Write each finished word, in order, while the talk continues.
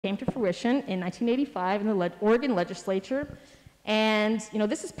came to fruition in 1985 in the Oregon legislature. And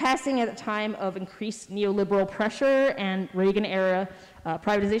this is passing at a time of increased neoliberal pressure and Reagan-era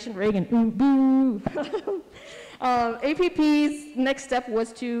privatization. Reagan, ooh, boo. APP's next step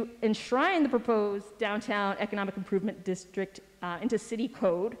was to enshrine the proposed downtown economic improvement district into city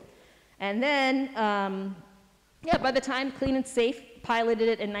code. And then, by the time Clean and Safe piloted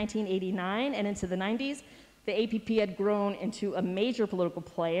it in 1989 and into the 90s, the APP had grown into a major political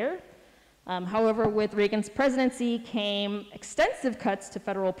player. However, with Reagan's presidency came extensive cuts to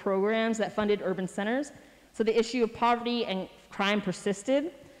federal programs that funded urban centers. So the issue of poverty and crime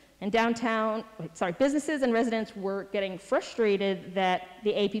persisted. And businesses and residents were getting frustrated that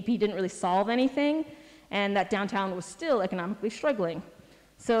the APP didn't really solve anything and that downtown was still economically struggling.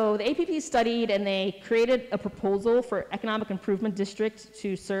 So the APP studied and they created a proposal for economic improvement district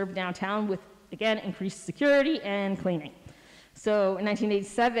to serve downtown with, again, increased security and cleaning. So in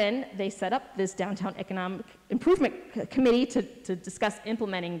 1987, they set up this Downtown Economic Improvement Committee to discuss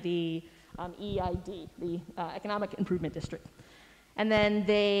implementing the EID, the Economic Improvement District. And then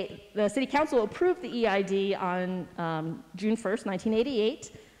the City Council approved the EID on June 1st,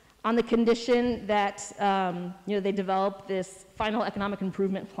 1988, on the condition that they develop this final economic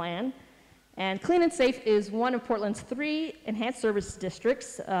improvement plan. And Clean and Safe is one of Portland's 3 enhanced service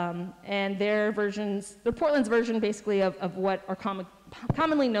districts, and they're Portland's version basically of what are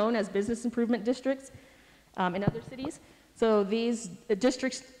commonly known as business improvement districts in other cities. So these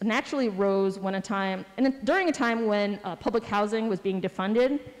districts naturally rose during a time when public housing was being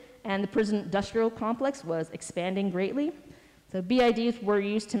defunded and the prison industrial complex was expanding greatly. So BIDs were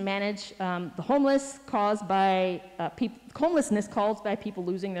used to manage the homelessness caused by people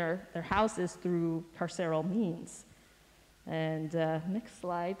losing their houses through carceral means. And next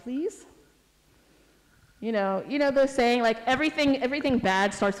slide, please. The saying, like, everything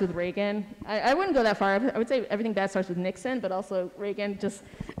bad starts with Reagan. I wouldn't go that far. I would say everything bad starts with Nixon, but also Reagan just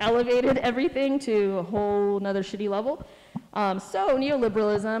elevated everything to a whole nother shitty level. So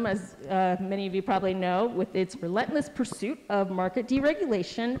neoliberalism, as many of you probably know, with its relentless pursuit of market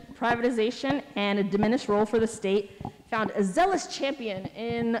deregulation, privatization, and a diminished role for the state, found a zealous champion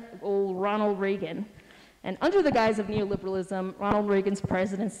in old Ronald Reagan. And under the guise of neoliberalism, Ronald Reagan's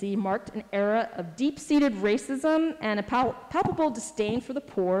presidency marked an era of deep-seated racism and a palpable disdain for the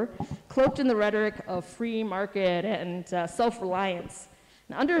poor, cloaked in the rhetoric of free market and self-reliance.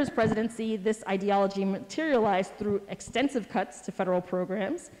 And under his presidency, this ideology materialized through extensive cuts to federal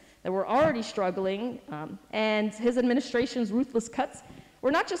programs that were already struggling, and his administration's ruthless cuts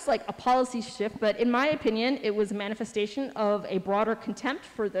were not just like a policy shift, but in my opinion, it was a manifestation of a broader contempt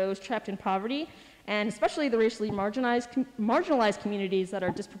for those trapped in poverty, and especially the racially marginalized communities that are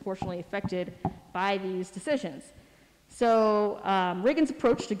disproportionately affected by these decisions. So Reagan's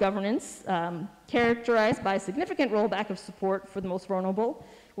approach to governance, characterized by a significant rollback of support for the most vulnerable,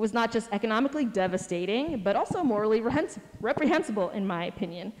 was not just economically devastating, but also morally reprehensible, in my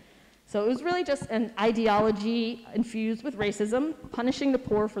opinion. So it was really just an ideology infused with racism, punishing the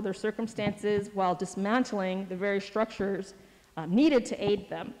poor for their circumstances while dismantling the very structures needed to aid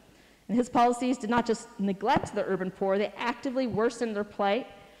them. And his policies did not just neglect the urban poor, they actively worsened their plight,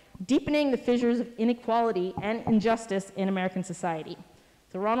 deepening the fissures of inequality and injustice in American society.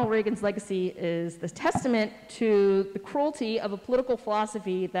 So Ronald Reagan's legacy is the testament to the cruelty of a political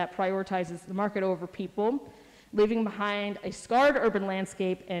philosophy that prioritizes the market over people, leaving behind a scarred urban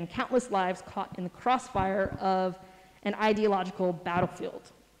landscape and countless lives caught in the crossfire of an ideological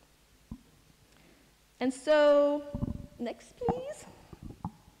battlefield. And so, next please.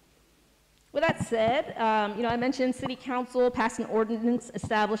 With that said, I mentioned City Council passed an ordinance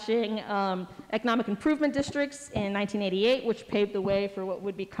establishing economic improvement districts in 1988, which paved the way for what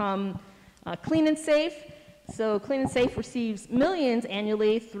would become Clean and Safe. So Clean and Safe receives millions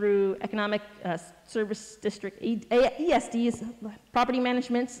annually through Economic Service District ESD's property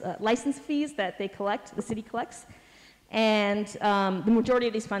management license fees that the city collects. And the majority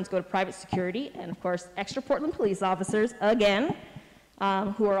of these funds go to private security and, of course, extra Portland police officers, again,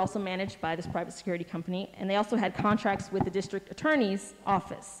 who are also managed by this private security company. And they also had contracts with the district attorney's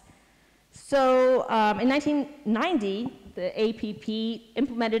office. So in 1990, the APP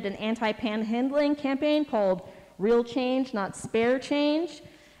implemented an anti-panhandling campaign called Real Change, Not Spare Change.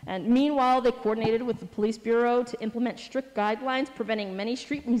 And meanwhile, they coordinated with the police bureau to implement strict guidelines preventing many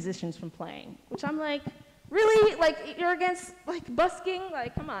street musicians from playing, which I'm like, really? Like, you're against, like, busking?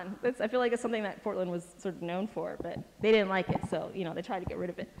 Like, come on. I feel like it's something that Portland was sort of known for, but they didn't like it, so, they tried to get rid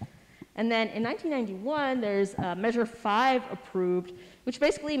of it. And then in 1991, there's Measure 5 approved, which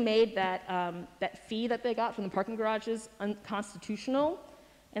basically made that fee that they got from the parking garages unconstitutional.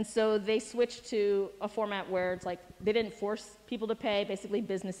 And so they switched to a format where it's like they didn't force people to pay. Basically,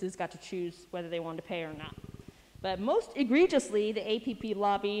 businesses got to choose whether they wanted to pay or not. But most egregiously, the APP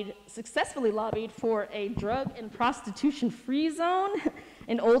successfully lobbied for a drug and prostitution-free zone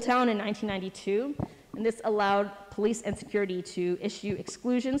in Old Town in 1992. And this allowed police and security to issue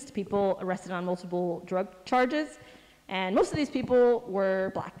exclusions to people arrested on multiple drug charges. And most of these people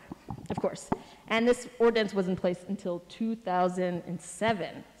were black, of course. And this ordinance was in place until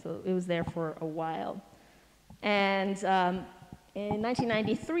 2007, so it was there for a while. And in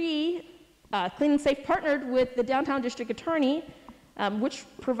 1993, Clean and Safe partnered with the Downtown District Attorney, which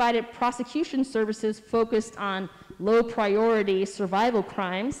provided prosecution services focused on low-priority survival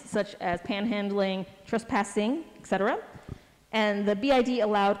crimes, such as panhandling, trespassing, etc. And the BID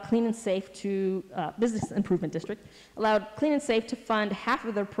allowed Clean and Safe to, Business Improvement District, allowed Clean and Safe to fund half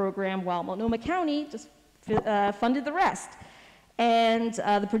of their program, while Multnomah County just funded the rest. And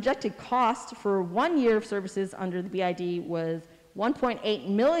the projected cost for 1 year of services under the BID was $1.8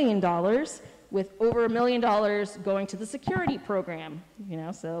 million, with over $1 million going to the security program,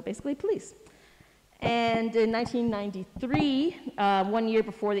 so basically police. And in 1993, 1 year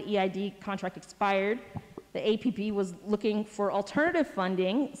before the EID contract expired, the APP was looking for alternative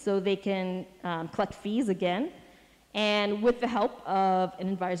funding so they can collect fees again. And with the help of an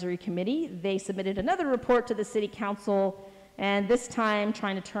advisory committee, they submitted another report to the city council, and this time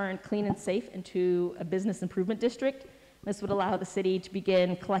trying to turn Clean and Safe into a business improvement district. This would allow the city to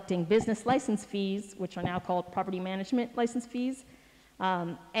begin collecting business license fees, which are now called property management license fees.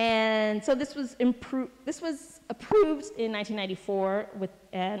 And so this was approved in 1994,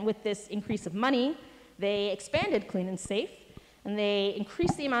 and with this increase of money, they expanded Clean and Safe, and they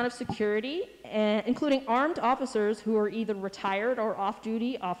increased the amount of security, including armed officers who are either retired or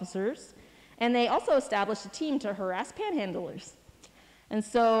off-duty officers, and they also established a team to harass panhandlers. And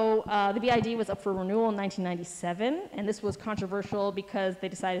so the BID was up for renewal in 1997, and this was controversial because they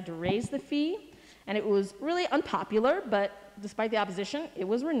decided to raise the fee, and it was really unpopular, but despite the opposition, it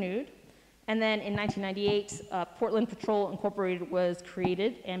was renewed. And then in 1998, Portland Patrol Incorporated was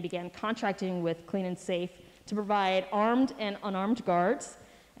created and began contracting with Clean and Safe to provide armed and unarmed guards,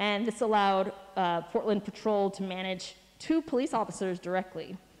 and this allowed Portland Patrol to manage 2 police officers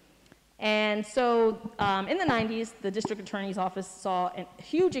directly. And so in the 90s, the district attorney's office saw a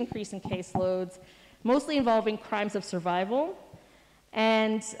huge increase in caseloads, mostly involving crimes of survival.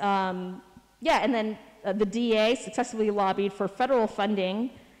 And and then the DA successfully lobbied for federal funding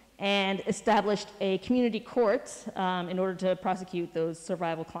and established a community court in order to prosecute those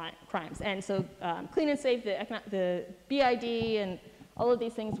survival crimes. And so Clean and Safe, the BID, and all of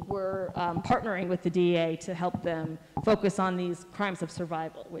these things were partnering with the DEA to help them focus on these crimes of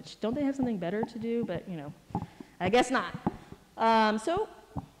survival, which, don't they have something better to do? But, I guess not. So,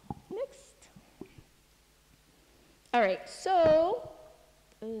 next. All right, so,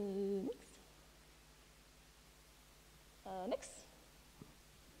 next.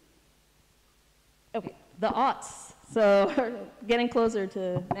 Okay, the aughts. So, getting closer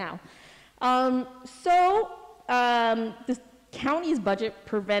to now. The county's budget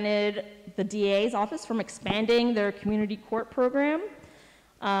prevented the DA's office from expanding their community court program.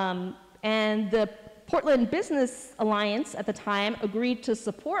 And the Portland Business Alliance at the time agreed to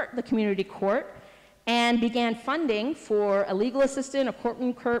support the community court and began funding for a legal assistant, a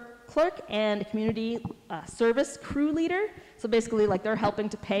courtroom clerk, and a community service crew leader. So basically, like, they're helping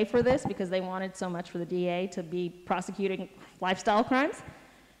to pay for this because they wanted so much for the DA to be prosecuting lifestyle crimes.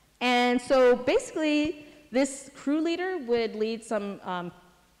 And so basically, this crew leader would lead some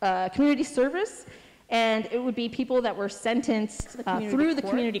community service, and it would be people that were sentenced through the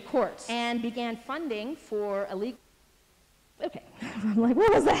community courts, and began funding for a legal. Okay, I'm like,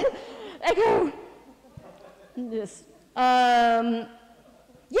 what was that? Echo. This.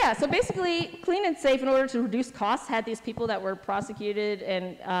 Yeah, so basically, Clean and Safe, in order to reduce costs, had these people that were prosecuted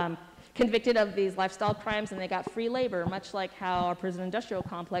and convicted of these lifestyle crimes, and they got free labor, much like how our prison industrial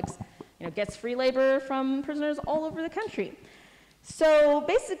complex gets free labor from prisoners all over the country. So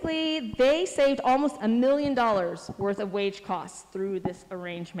basically, they saved almost $1 million worth of wage costs through this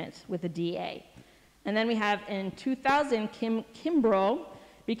arrangement with the DA. And then we have, in 2000, Kim Kimbrough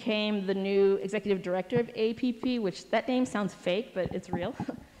became the new executive director of APP, which that name sounds fake, but it's real.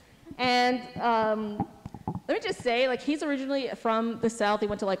 And let me just say, like, he's originally from the South. He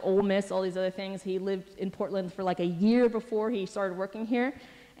went to, like, Ole Miss, all these other things. He lived in Portland for, like, a year before he started working here.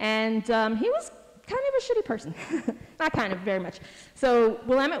 And he was kind of a shitty person. Not kind of, very much. So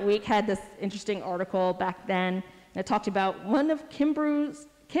Willamette Week had this interesting article back then, and it talked about one of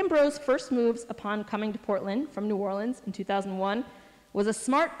Kimbrough's first moves upon coming to Portland from New Orleans in 2001 was a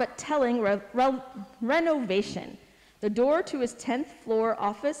smart but telling renovation. The door to his 10th floor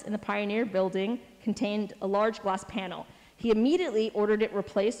office in the Pioneer Building contained a large glass panel. He immediately ordered it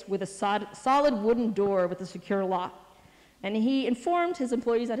replaced with a solid wooden door with a secure lock. And he informed his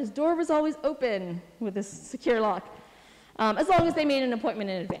employees that his door was always open with this secure lock, as long as they made an appointment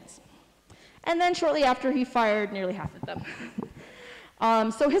in advance. And then shortly after, he fired nearly half of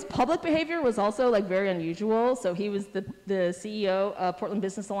them. So his public behavior was also like very unusual. So he was the CEO of Portland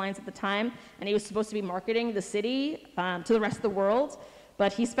Business Alliance at the time, and he was supposed to be marketing the city to the rest of the world.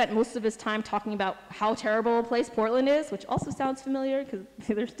 But he spent most of his time talking about how terrible a place Portland is, which also sounds familiar because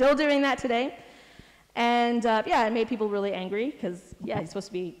they're still doing that today. And yeah, it made people really angry because, yeah, he's supposed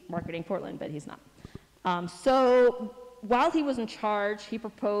to be marketing Portland, but he's not. So while he was in charge, he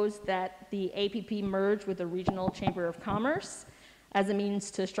proposed that the APP merge with the Regional Chamber of Commerce as a means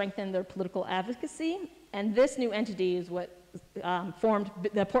to strengthen their political advocacy. And this new entity is what formed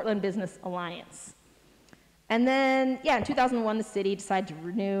the Portland Business Alliance. And then, yeah, in 2001, the city decided to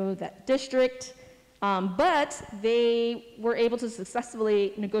renew that district, but they were able to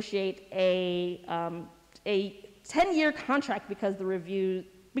successfully negotiate a 10-year contract because reviewing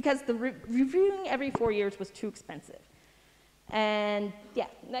every 4 years was too expensive. And yeah,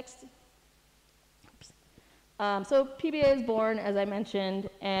 next. So PBA is born, as I mentioned,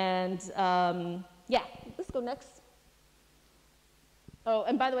 and yeah, let's go next. Oh,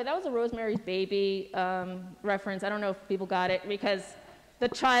 and by the way, that was a Rosemary's Baby reference. I don't know if people got it, because the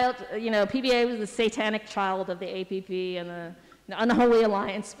child, you know, PBA was the satanic child of the APP and the unholy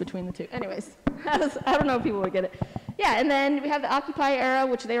alliance between the two. Anyways, I don't know if people would get it. Yeah, and then we have the Occupy era,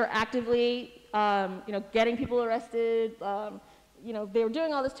 which they were actively, you know, getting people arrested. You know, they were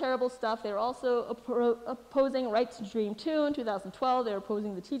doing all this terrible stuff. They were also opposing Right to Dream 2 in 2012. They were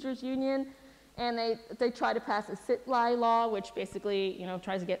opposing the teachers' union. And they tried to pass a sit-lie law, which basically, you know,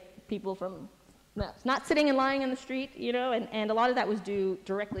 tries to get people from not sitting and lying in the street, you know, and a lot of that was due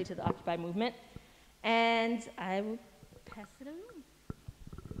directly to the Occupy movement. And I will pass it on.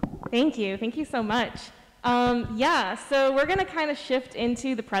 Thank you so much. Yeah, so we're gonna kind of shift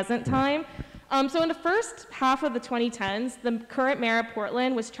into the present time. So in the first half of the 2010s, the current mayor of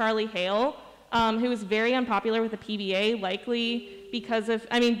Portland was Charlie Hale, who was very unpopular with the PBA, likely because of,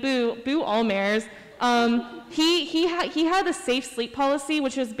 I mean, boo all mayors. He had a safe sleep policy,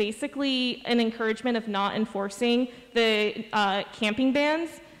 which was basically an encouragement of not enforcing the camping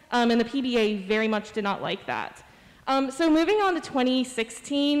bans, and the PBA very much did not like that. So moving on to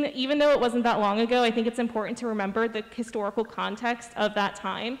 2016, even though it wasn't that long ago, I think it's important to remember the historical context of that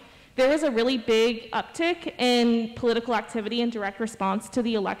time. There was a really big uptick in political activity in direct response to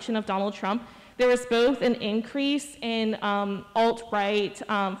the election of Donald Trump. There was both an increase in alt-right,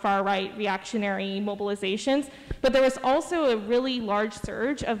 far-right reactionary mobilizations, but there was also a really large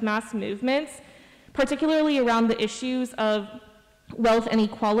surge of mass movements, particularly around the issues of wealth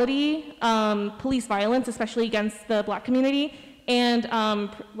inequality, police violence, especially against the Black community, and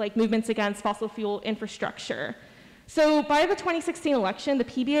like movements against fossil fuel infrastructure. So by the 2016 election, the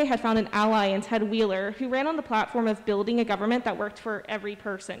PBA had found an ally in Ted Wheeler, who ran on the platform of building a government that worked for every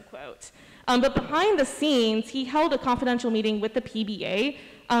person, quote. But behind the scenes, he held a confidential meeting with the PBA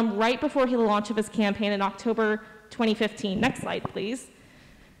right before the launch of his campaign in October 2015. Next slide, please.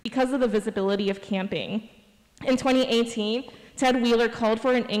 Because of the visibility of camping. In 2018, Ted Wheeler called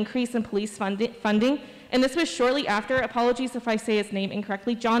for an increase in police funding, and this was shortly after, apologies if I say his name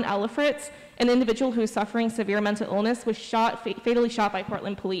incorrectly, John Elefritz, an individual who was suffering severe mental illness, was fatally shot by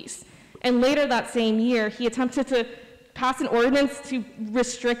Portland police. And later that same year, he attempted to pass an ordinance to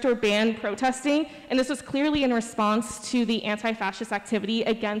restrict or ban protesting, and this was clearly in response to the anti-fascist activity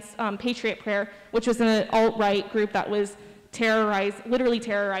against Patriot Prayer, which was an alt-right group that was literally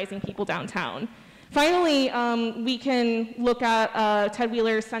terrorizing people downtown. Finally, we can look at Ted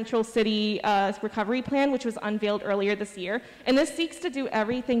Wheeler's Central City Recovery Plan, which was unveiled earlier this year. And this seeks to do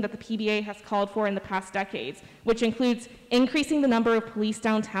everything that the PBA has called for in the past decades, which includes increasing the number of police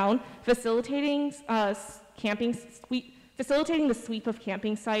downtown, facilitating the sweep of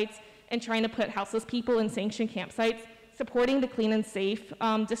camping sites, and trying to put houseless people in sanctioned campsites, supporting the clean and safe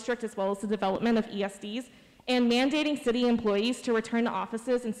district as well as the development of ESDs, and mandating city employees to return to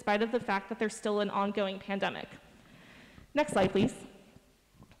offices in spite of the fact that there's still an ongoing pandemic. Next slide, please.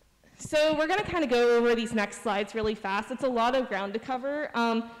 So we're gonna kind of go over these next slides really fast. It's a lot of ground to cover,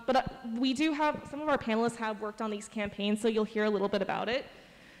 but we do have, some of our panelists have worked on these campaigns, so you'll hear a little bit about it.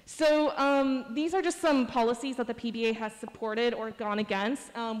 So these are just some policies that the PBA has supported or gone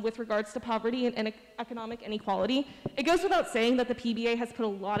against with regards to poverty and economic inequality. It goes without saying that the PBA has put a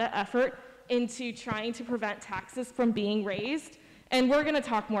lot of effort into trying to prevent taxes from being raised. And we're going to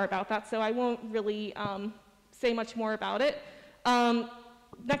talk more about that, so I won't really say much more about it.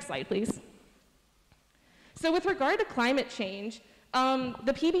 Next slide, please. So with regard to climate change,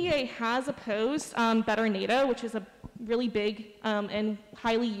 the PBA has opposed Better NATO, which is a really big and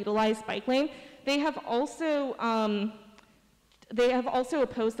highly utilized bike lane. They have also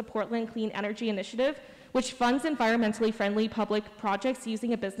opposed the Portland Clean Energy Initiative, which funds environmentally friendly public projects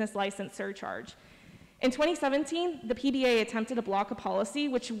using a business license surcharge. In 2017, the PBA attempted to block a policy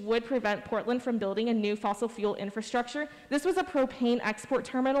which would prevent Portland from building a new fossil fuel infrastructure. This was a propane export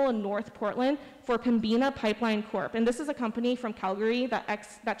terminal in North Portland for Pembina Pipeline Corp. And this is a company from Calgary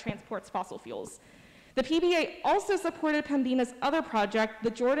that transports fossil fuels. The PBA also supported Pembina's other project,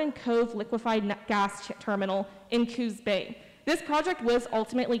 the Jordan Cove Liquefied Gas Terminal in Coos Bay. This project was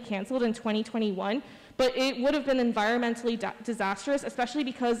ultimately canceled in 2021, but it would have been environmentally disastrous, especially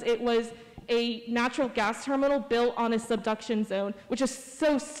because it was a natural gas terminal built on a subduction zone, which is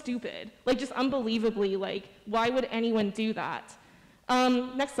so stupid. Like, just unbelievably, like, why would anyone do that?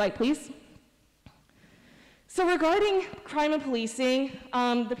 Next slide, please. So regarding crime and policing,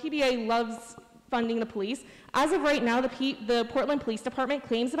 the PBA loves funding the police. As of right now, the Portland Police Department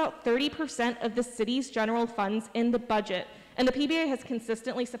claims about 30% of the city's general funds in the budget, and the PBA has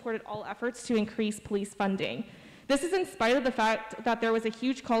consistently supported all efforts to increase police funding. This is in spite of the fact that there was a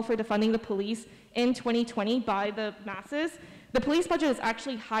huge call for defunding the police in 2020 by the masses. The police budget is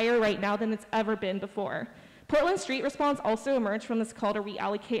actually higher right now than it's ever been before. Portland Street Response also emerged from this call to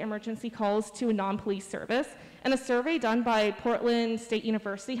reallocate emergency calls to a non-police service, and a survey done by Portland State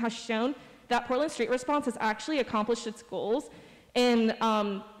University has shown that Portland Street Response has actually accomplished its goals in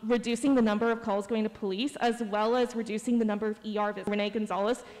reducing the number of calls going to police, as well as reducing the number of ER visits. Renee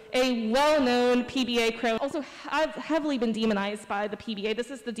Gonzalez, a well-known PBA criminal, also heavily been demonized by the PBA.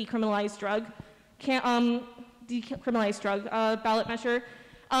 This is the decriminalized drug ballot measure.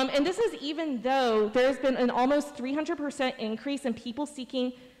 And this is even though there's been an almost 300% increase in people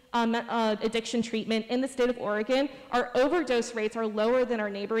seeking addiction treatment in the state of Oregon. Our overdose rates are lower than our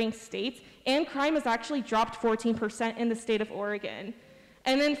neighboring states, and crime has actually dropped 14% in the state of Oregon.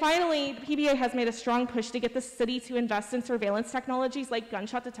 And then finally, the PBA has made a strong push to get the city to invest in surveillance technologies like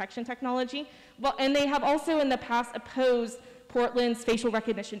gunshot detection technology. Well, and they have also in the past opposed Portland's facial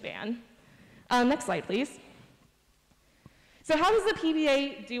recognition ban. Next slide, please. So how does the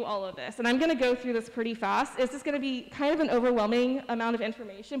PBA do all of this? And I'm going to go through this pretty fast. This is going to be kind of an overwhelming amount of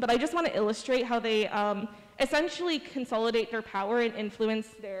information, but I just want to illustrate how they essentially consolidate their power and influence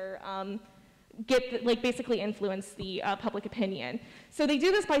their, basically influence the public opinion. So they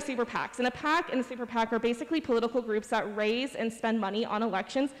do this by super PACs. And a PAC and a super PAC are basically political groups that raise and spend money on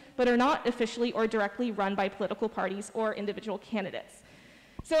elections, but are not officially or directly run by political parties or individual candidates.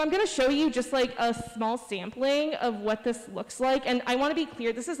 So I'm going to show you just like a small sampling of what this looks like. And I want to be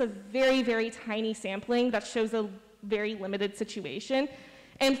clear, this is a very, very tiny sampling that shows a very limited situation.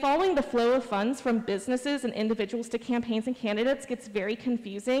 And following the flow of funds from businesses and individuals to campaigns and candidates gets very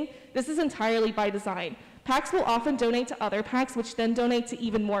confusing. This is entirely by design. PACs will often donate to other PACs, which then donate to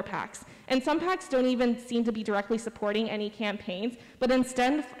even more PACs. And some PACs don't even seem to be directly supporting any campaigns, but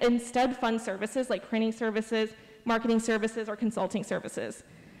instead fund services like printing services, marketing services, or consulting services.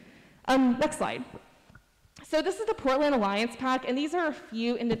 Next slide. So this is the Portland Alliance PAC, and these are a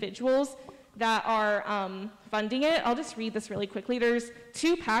few individuals that are funding it. I'll just read this really quickly. There's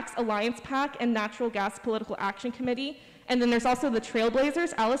two PACs, Alliance PAC and Natural Gas Political Action Committee, and then there's also the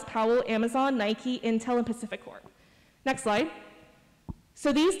Trailblazers, Alice Powell, Amazon, Nike, Intel, and Pacific Corp. Next slide.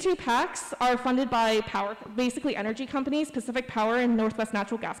 So these two PACs are funded by basically energy companies, Pacific Power and Northwest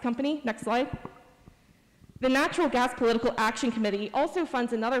Natural Gas Company. Next slide. The Natural Gas Political Action Committee also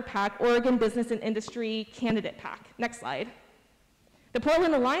funds another PAC, Oregon Business and Industry Candidate PAC. Next slide. The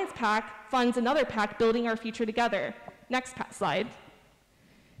Portland Alliance PAC funds another PAC, Building Our Future Together. Next slide.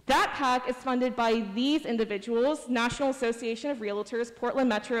 That PAC is funded by these individuals: National Association of Realtors, Portland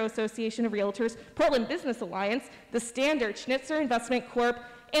Metro Association of Realtors, Portland Business Alliance, The Standard, Schnitzer Investment Corp.,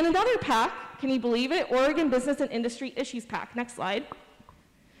 and another PAC, can you believe it, Oregon Business and Industry Issues PAC. Next slide.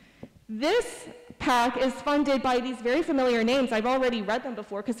 This PAC is funded by these very familiar names. I've already read them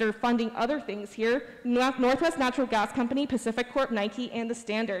before because they're funding other things here: Northwest Natural Gas Company, Pacific Corp, Nike, and The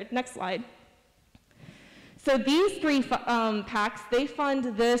Standard. Next slide. So these three PACs, they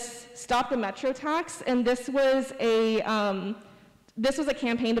fund this Stop the Metro tax, and this was a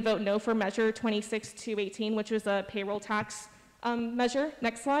campaign to vote no for Measure 26-218, which was a payroll tax measure.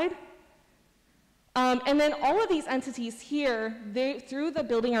 Next slide. And then all of these entities here, through the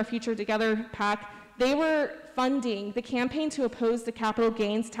Building Our Future Together PAC, they were funding the campaign to oppose the capital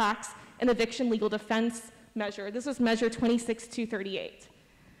gains tax and eviction legal defense measure. This was measure 26238.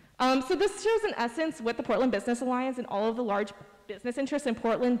 So this shows in essence what the Portland Business Alliance and all of the large business interests in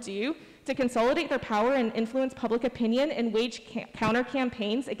Portland do to consolidate their power and influence public opinion and wage counter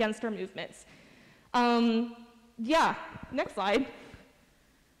campaigns against our movements. Yeah, next slide.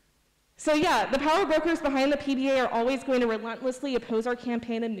 So yeah, the power brokers behind the PBA are always going to relentlessly oppose our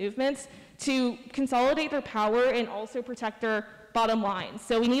campaign and movements to consolidate their power and also protect their bottom line.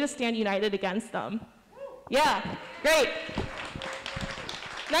 So we need to stand united against them. Yeah, great.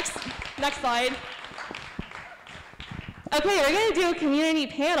 Next slide. Okay, we're gonna do a community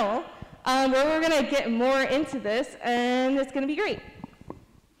panel where we're gonna get more into this, and it's gonna be great.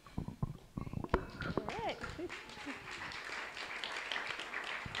 All right.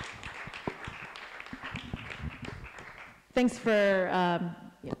 Thanks for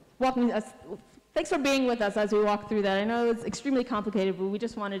walking us. Thanks for being with us as we walk through that. I know it's extremely complicated, but we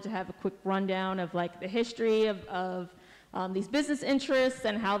just wanted to have a quick rundown of like the history of these business interests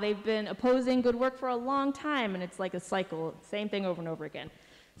and how they've been opposing good work for a long time, and it's like a cycle, same thing over and over again.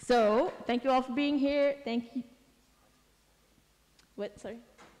 So, thank you all for being here. Thank you. What, sorry?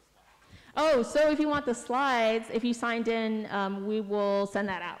 Oh, so if you want the slides, if you signed in, we will send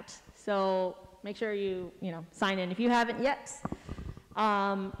that out. So make sure you sign in if you haven't yet.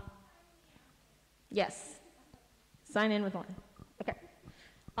 Yes, sign in with one. Okay.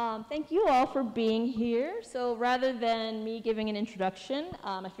 Thank you all for being here. So rather than me giving an introduction,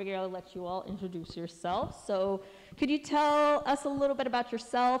 I figure I'll let you all introduce yourself. So could you tell us a little bit about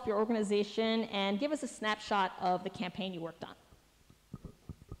yourself, your organization, and give us a snapshot of the campaign you worked on?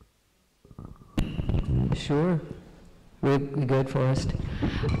 Sure. We good, Forrest?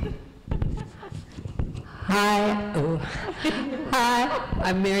 Hi. Oh. Hi,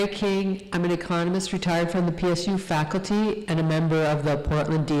 I'm Mary King. I'm an economist retired from the PSU faculty and a member of the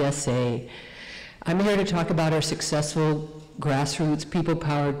Portland DSA. I'm here to talk about our successful grassroots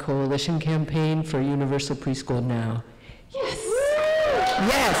people-powered coalition campaign for universal preschool now. Yes.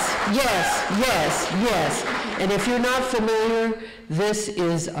 Yes, yes, yes, yes. And if you're not familiar, this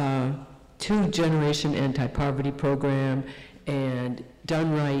is a two-generation anti-poverty program, and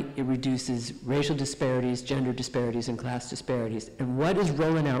done right, it reduces racial disparities, gender disparities, and class disparities. And what is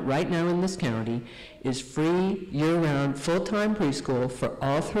rolling out right now in this county is free, year-round, full-time preschool for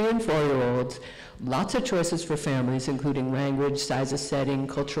all 3- and 4-year-olds, lots of choices for families, including language, size of setting,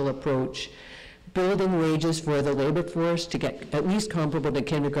 cultural approach, building wages for the labor force to get at least comparable to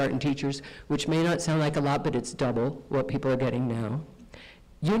kindergarten teachers, which may not sound like a lot, but it's double what people are getting now.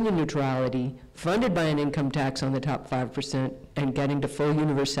 Union neutrality, funded by an income tax on the top 5%, and getting to full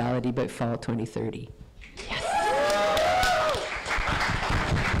universality by fall 2030. Yes.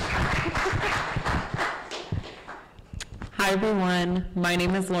 Hi everyone, my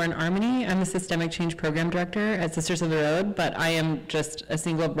name is Lauren Armany. I'm the Systemic Change Program Director at Sisters of the Road, but I am just a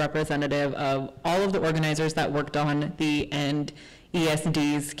single representative of all of the organizers that worked on the End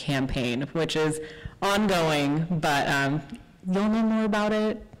ESD's campaign, which is ongoing, but you'll know more about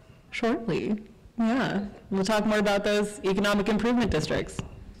it shortly. Yeah, we'll talk more about those economic improvement districts.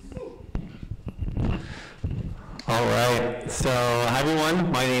 All right, so hi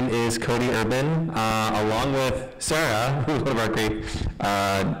everyone, my name is Cody Urban, along with Sarah, who's one of our great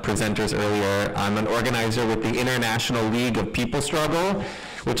presenters earlier. I'm an organizer with the International League of People Struggle,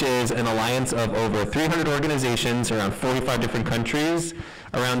 which is an alliance of over 300 organizations around 45 different countries.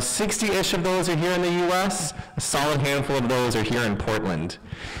 Around 60-ish of those are here in the US, a solid handful of those are here in Portland.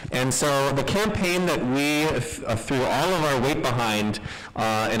 And so the campaign that we threw all of our weight behind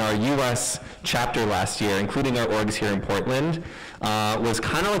in our US chapter last year, including our orgs here in Portland, was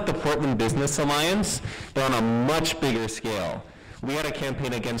kind of like the Portland Business Alliance, but on a much bigger scale. We had a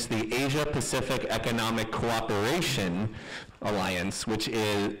campaign against the Asia Pacific Economic Cooperation Alliance, which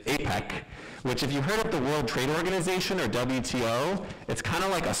is APEC, which if you heard of the World Trade Organization, or WTO, it's kind of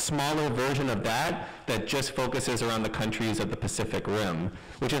like a smaller version of that just focuses around the countries of the Pacific Rim,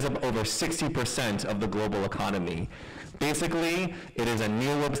 which is over 60% of the global economy. Basically, it is a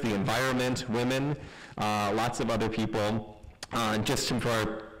neoliberals, the environment, women, lots of other people, just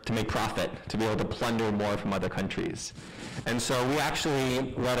to make profit, to be able to plunder more from other countries. And so we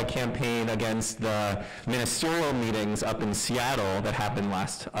actually led a campaign against the ministerial meetings up in Seattle that happened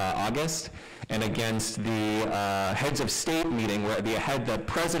last August, and against the heads of state meeting where the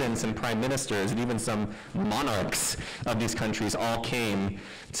presidents and prime ministers and even some monarchs of these countries all came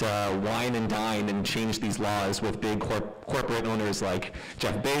to wine and dine and change these laws with big corporate owners like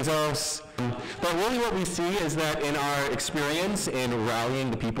Jeff Bezos. But really what we see is that in our experience in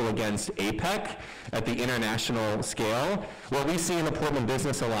rallying the people against APEC at the international scale, what we see in the Portland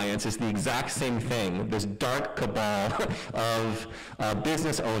Business Alliance is the exact same thing, this dark cabal of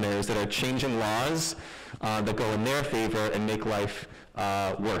business owners that are changing laws that go in their favor and make life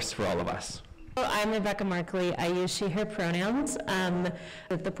worse for all of us. Well, I'm Rebecca Markley. I use she, her pronouns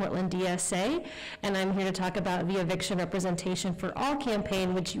with the Portland DSA, and I'm here to talk about the Eviction Representation for All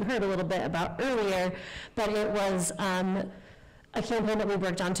campaign, which you heard a little bit about earlier, but it was a campaign that we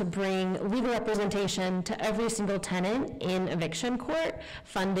worked on to bring legal representation to every single tenant in eviction court,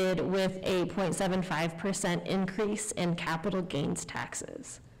 funded with a 0.75% increase in capital gains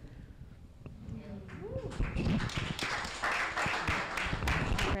taxes.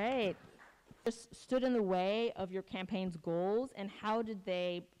 Great. Stood in the way of your campaign's goals, and how did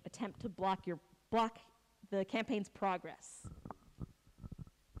they attempt to block the campaign's progress?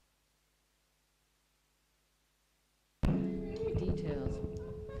 Details.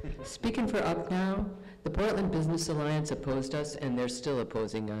 Speaking for Up Now, the Portland Business Alliance opposed us, and they're still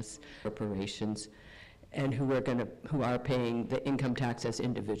opposing us, corporations, and who are paying the income tax as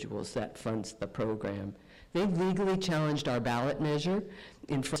individuals that funds the program. They legally challenged our ballot measure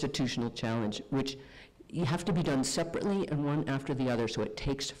in constitutional challenge, which you have to be done separately and one after the other, so it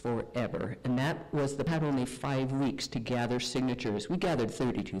takes forever. And that was had only 5 weeks to gather signatures. We gathered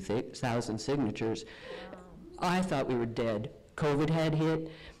 32,000 signatures. I thought we were dead. COVID had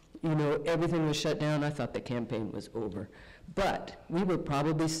hit, everything was shut down. I thought the campaign was over. But we were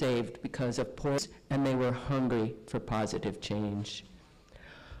probably saved because of and they were hungry for positive change.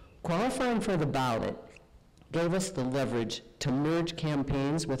 Qualifying for the ballot gave us the leverage to merge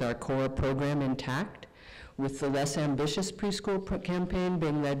campaigns with our core program intact, with the less ambitious preschool campaign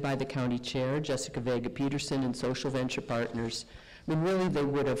being led by the county chair, Jessica Vega Peterson, and Social Venture Partners. I mean, really, they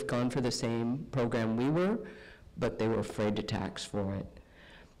would have gone for the same program we were, but they were afraid to tax for it.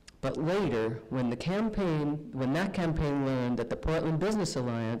 But later, when that campaign learned that the Portland Business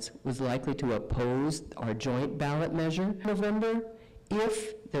Alliance was likely to oppose our joint ballot measure in November,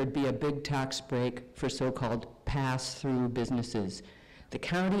 if there'd be a big tax break for so-called pass-through businesses. The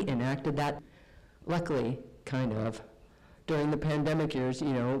county enacted that, luckily, kind of, during the pandemic years,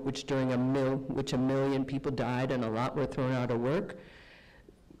 which a million people died and a lot were thrown out of work.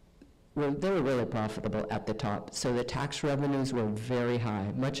 Well, they were really profitable at the top, so the tax revenues were very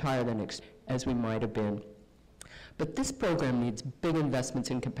high, much higher than as we might have been. But this program needs big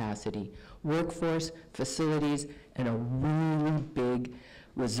investments in capacity, workforce, facilities, and a really big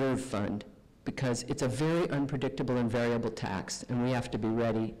reserve fund, because it's a very unpredictable and variable tax, and we have to be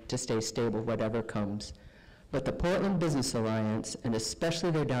ready to stay stable whatever comes. But the Portland Business Alliance, and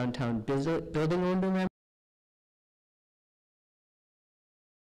especially their downtown building owner members,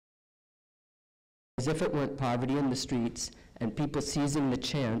 as if it weren't poverty in the streets and people seizing the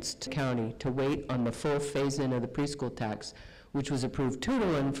chance to county to wait on the full phase-in of the preschool tax, which was approved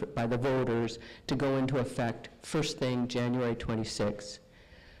 2-1 by the voters to go into effect first thing January 26.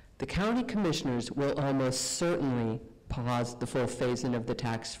 The county commissioners will almost certainly pause the full phase-in of the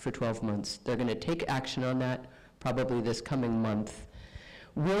tax for 12 months. They're going to take action on that probably this coming month.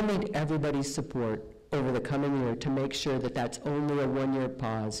 We'll need everybody's support over the coming year to make sure that that's only a 1-year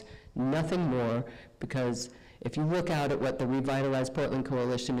pause, nothing more, because if you look out at what the Revitalize Portland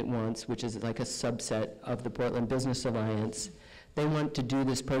Coalition wants, which is like a subset of the Portland Business Alliance, they want to do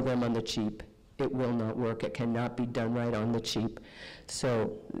this program on the cheap. It will not work. It cannot be done right on the cheap.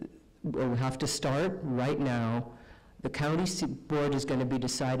 So we'll have to start right now. The county board is going to be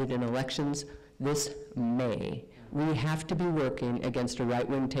decided in elections this May. We have to be working against a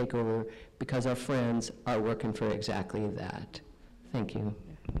right-wing takeover because our friends are working for exactly that. Thank you.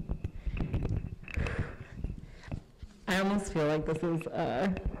 I almost feel like this is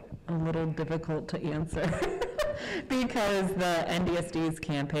a little difficult to answer because the NDSD's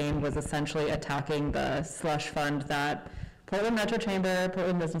campaign was essentially attacking the slush fund that Portland Metro Chamber,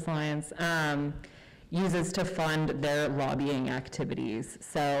 Portland Business Alliance uses to fund their lobbying activities.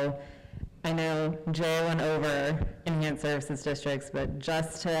 So I know Jay went over enhanced services districts, but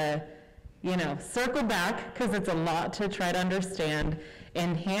just to, circle back, because it's a lot to try to understand,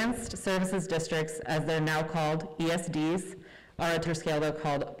 enhanced services districts, as they're now called, ESDs, are at their scale, they're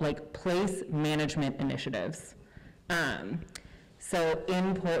called place management initiatives. So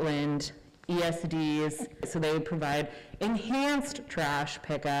in Portland, ESDs, so they provide enhanced trash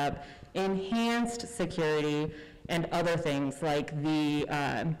pickup, enhanced security, and other things like the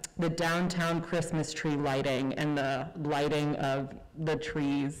downtown Christmas tree lighting and the lighting of the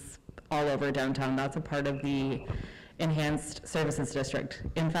trees all over downtown. That's a part of the enhanced services district.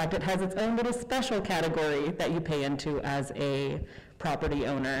 In fact, it has its own little special category that you pay into as a property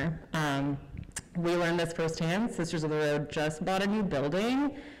owner. We learned this firsthand. Sisters of the Road just bought a new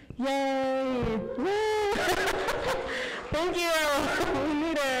building. Yay! Woo! Thank you! We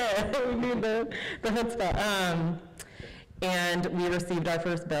need it! We need the chutzpah. And we received our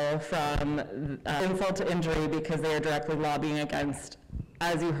first bill from insult to injury because they are directly lobbying against,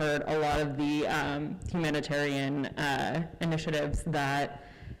 as you heard, a lot of the humanitarian initiatives that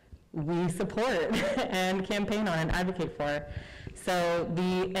we support and campaign on and advocate for. So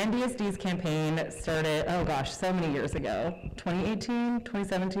the NDSD's campaign started, oh gosh, so many years ago, 2018,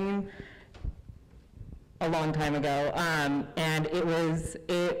 2017, a long time ago. And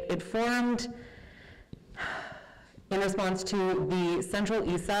it formed in response to the Central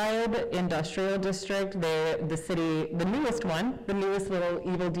East Side Industrial District, the city, the newest one, the newest little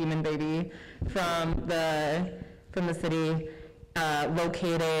evil demon baby from the city,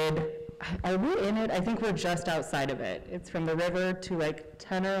 located. Are we in it? I think we're just outside of it. It's from the river to like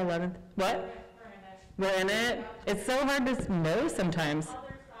 10 or 11. What? We're in it. It's so hard to know sometimes.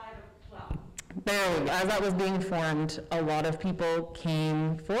 There we go. As that was being formed, a lot of people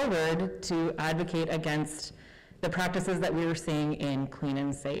came forward to advocate against the practices that we were seeing in Clean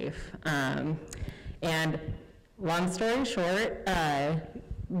and Safe. And long story short,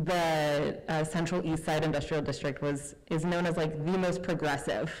 the Central East Side Industrial District is known as like the most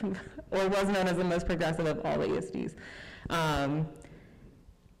progressive, or was known as the most progressive of all the ESDs.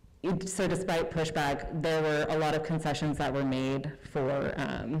 So despite pushback, there were a lot of concessions that were made for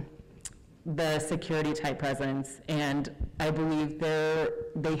the security type presence, and I believe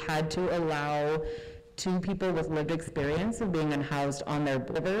they had to allow 2 people with lived experience of being unhoused on their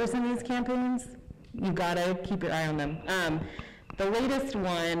rivers in these campaigns. You gotta keep your eye on them. The latest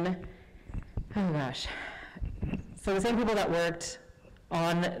one, oh gosh. So the same people that worked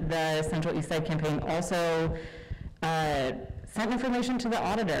on the Central East Side campaign also sent information to the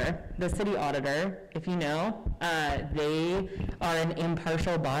auditor, the city auditor, if you know. They are an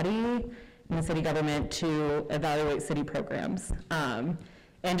impartial body in the city government to evaluate city programs.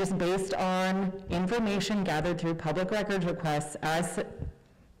 And just based on information gathered through public records requests, as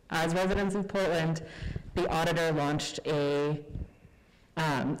residents of Portland, the auditor launched a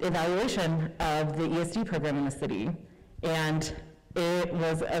evaluation of the ESD program in the city. And it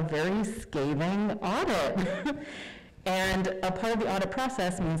was a very scathing audit. And a part of the audit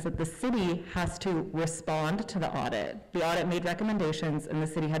process means that the city has to respond to the audit. The audit made recommendations, and the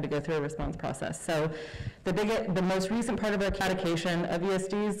city had to go through a response process. So the most recent part of our eradication of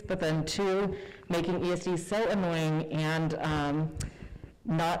ESDs, but then 2, making ESDs so annoying and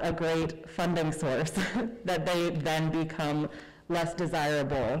not a great funding source that they then become less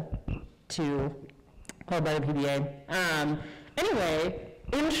desirable to hold by the PBA. Anyway,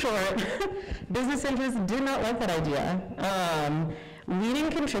 in short, business interests did not like that idea. Leading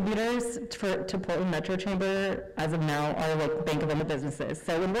contributors to Portland Metro Chamber, as of now, are like Bank of America businesses.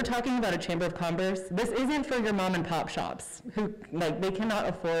 So when we're talking about a Chamber of Commerce, this isn't for your mom and pop shops who, like, they cannot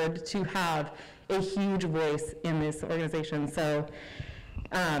afford to have a huge voice in this organization. So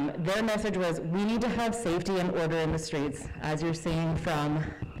their message was, we need to have safety and order in the streets, as you're seeing from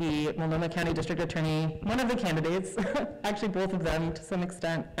the Multnomah County District Attorney, one of the candidates, actually both of them to some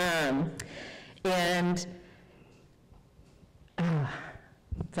extent.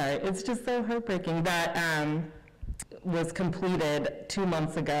 Sorry, it's just so heartbreaking. That was completed 2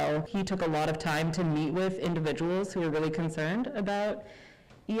 months ago. He took a lot of time to meet with individuals who were really concerned about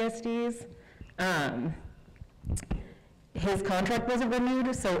ESDs. His contract wasn't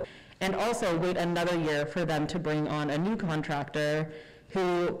renewed, and also wait another year for them to bring on a new contractor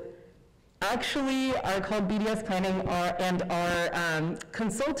who actually are called BDS Planning and are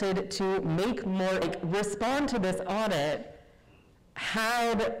consulted to make more, respond to this audit,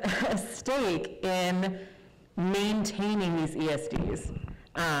 had a stake in maintaining these ESDs.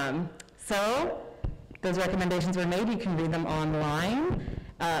 So those recommendations were made. You can read them online.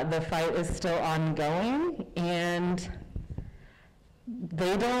 The fight is still ongoing, and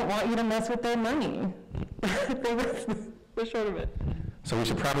they don't want you to mess with their money. The short of it. So we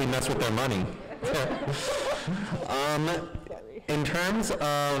should probably mess with their money. In terms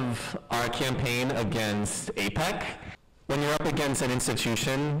of our campaign against APEC, when you're up against an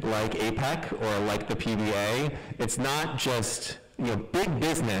institution like APEC or like the PBA, it's not just, big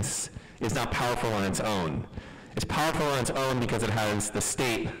business is not powerful on its own. It's powerful on its own because it has the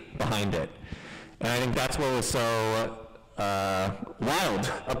state behind it. And I think that's what was so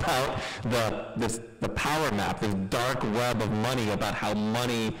wild about the power map, this dark web of money, about how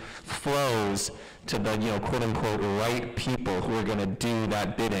money flows to the, quote unquote right people who are going to do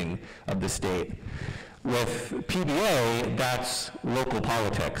that bidding of the state. With PBA, that's local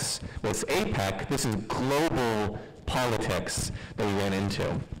politics. With APEC, this is global politics that we ran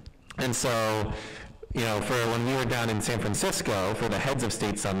into. And so, for when we were down in San Francisco for the Heads of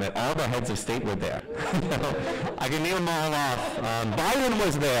State Summit, all the heads of state were there. I can name them all off. Biden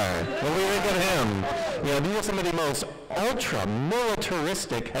was there. What do we think of him? These are some of the most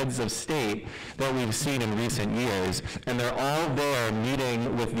ultra-militaristic heads of state that we've seen in recent years, and they're all there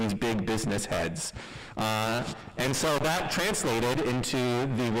meeting with these big business heads. And so that translated into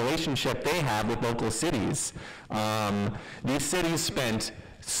the relationship they have with local cities. These cities spent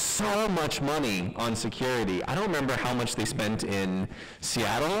so much money on security. I don't remember how much they spent in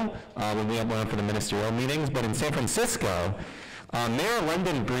Seattle when we went for the ministerial meetings, but in San Francisco, Mayor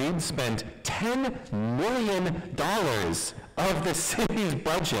London Breed spent $10 million of the city's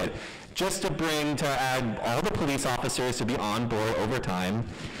budget just to add all the police officers to be on board over time.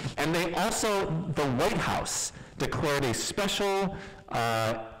 And they also, the White House declared a special,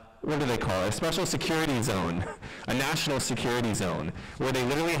 what do they call it? A special security zone, a national security zone, where they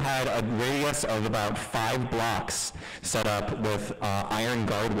literally had a radius of about 5 blocks set up with iron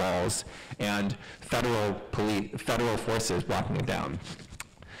guard walls and federal forces blocking it down.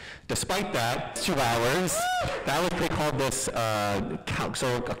 Despite that, 2 hours, that was, they called this a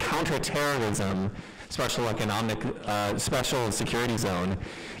counterterrorism special security zone,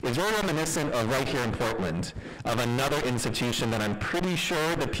 is very reminiscent of right here in Portland, of another institution that I'm pretty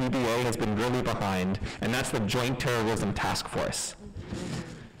sure the PBA has been really behind, and that's the Joint Terrorism Task Force.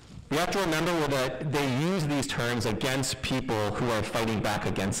 We have to remember that they use these terms against people who are fighting back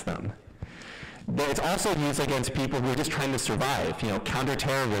against them. But it's also used against people who are just trying to survive.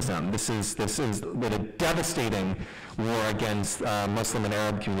 Counterterrorism. This is a devastating war against Muslim and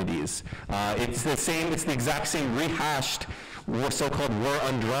Arab communities. It's the exact same rehashed so-called war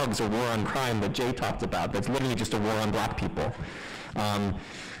on drugs or war on crime that Jay talked about. That's literally just a war on black people.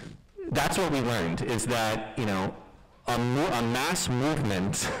 That's what we learned, is that a mass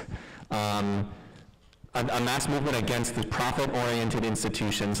movement. A mass movement against the profit-oriented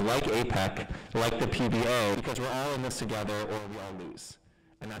institutions like APEC, like the PBA, because we're all in this together or we all lose.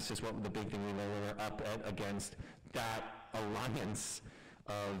 And that's just what the big thing we're up against, that alliance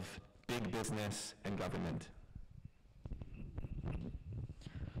of big business and government.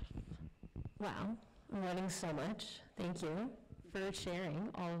 Wow, I'm learning so much. Thank you for sharing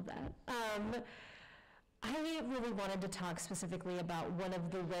all of that. I really wanted to talk specifically about one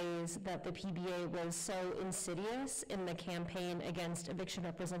of the ways that the PBA was so insidious in the campaign against eviction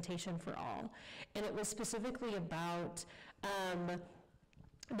representation for all. And it was specifically about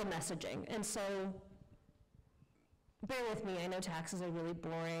the messaging. And so, bear with me, I know taxes are really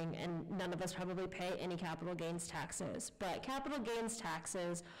boring and none of us probably pay any capital gains taxes, but capital gains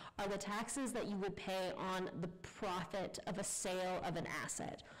taxes are the taxes that you would pay on the profit of a sale of an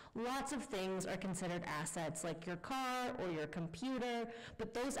asset. Lots of things are considered assets, like your car or your computer,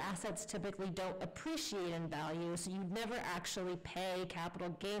 but those assets typically don't appreciate in value, so you'd never actually pay capital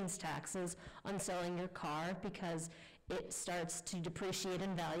gains taxes on selling your car because it starts to depreciate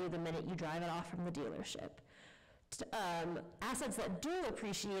in value the minute you drive it off from the dealership. Assets that do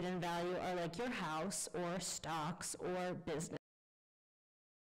appreciate in value are like your house or stocks or business.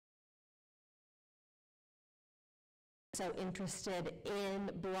 So interested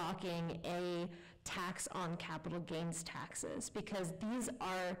in blocking a tax on capital gains taxes, because this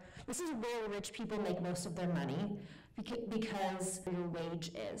is where rich people make most of their money, because your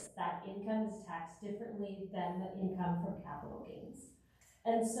wage is. That income is taxed differently than the income from capital gains.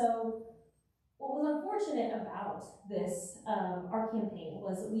 And so what was unfortunate about this, our campaign,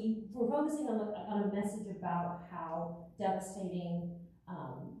 was that we were focusing on a message about how devastating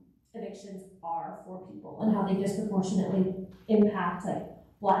evictions are for people and how they disproportionately impact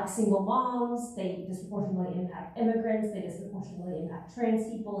Black single moms, they disproportionately impact immigrants, they disproportionately impact trans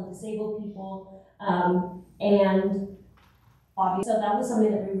people and disabled people, and obviously, so that was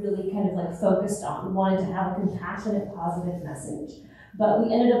something that we really kind of focused on, wanted to have a compassionate, positive message. But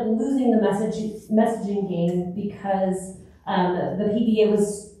we ended up losing the messaging game because the PBA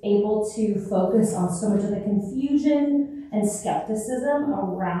was able to focus on so much of the confusion and skepticism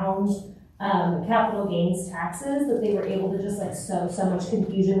around capital gains taxes that they were able to just sow so much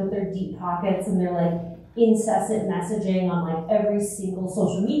confusion with their deep pockets and their incessant messaging on every single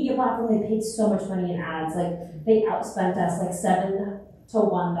social media platform. They paid so much money in ads. They outspent us $7 to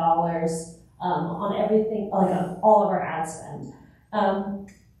 $1 on everything, like on all of our ad spend. And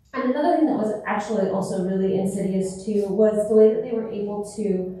another thing that was actually also really insidious too was the way that they were able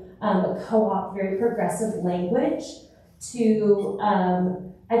to co-opt very progressive language to,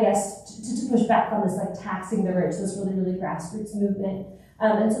 I guess, to push back on this like taxing the rich, this really, really grassroots movement.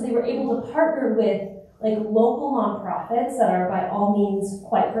 And so they were able to partner with like local nonprofits that are by all means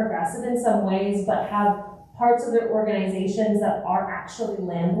quite progressive in some ways, but have parts of their organizations that are actually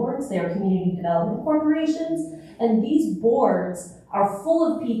landlords. They are community development corporations. And these boards are full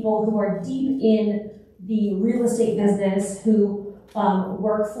of people who are deep in the real estate business, who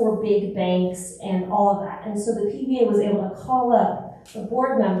work for big banks and all of that. And so the PBA was able to call up the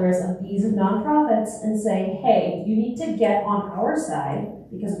board members of these nonprofits and say, hey, you need to get on our side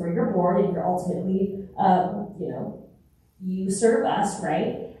because we're your board and you're ultimately, you serve us,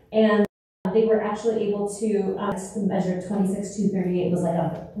 right? And they were actually able to measure 26,238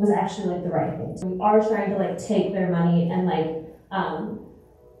 was actually like the right thing. So we are trying to like take their money and like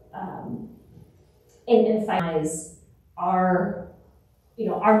and finalize our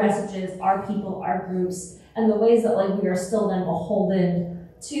our messages, our people, our groups, and the ways that like we are still then beholden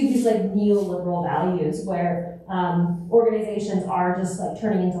to these like neoliberal values where organizations are just like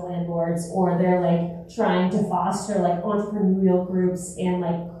turning into landlords, or they're like trying to foster like entrepreneurial groups and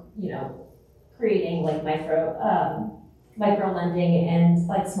like creating like micro lending and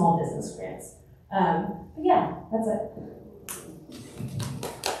like small business grants. But yeah, that's it.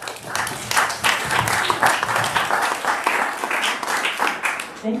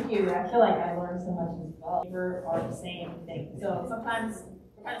 Thank you. I feel like I learned so much as well. We are the same thing. So sometimes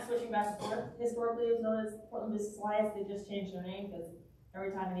we're kind of switching back and forth. Historically, it was known as Portland Business Alliance. They just changed their name because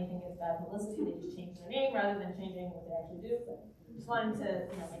every time anything gets bad publicity, they just change their name rather than changing what they actually do. But just wanted to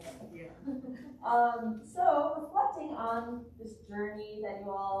make that clear. So reflecting on this journey that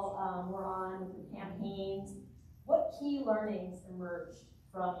you all were on with the campaigns, what key learnings emerged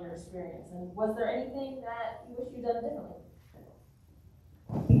from your experience? And was there anything that you wish you'd done differently?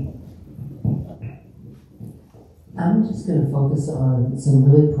 I'm just going to focus on some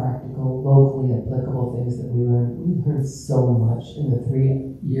really practical, locally applicable things that we learned. We learned so much in the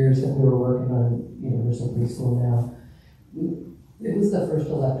 3 years that we were working on Universal Preschool now. It was the first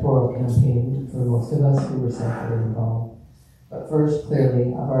electoral campaign for most of us who were centrally involved. But first,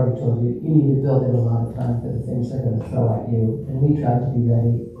 clearly, I've already told you, you need to build in a lot of time for the things they're going to throw at you. And we tried to be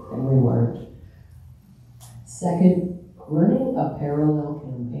ready, and we weren't. Second, running a parallel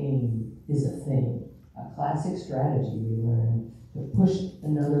campaign is a thing. A classic strategy we learned to push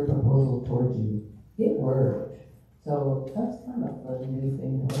another proposal towards you. It worked. So that's kind of a fun new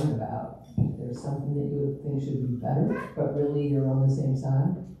thing to learn about. If there's something that you would think should be better, but really you're on the same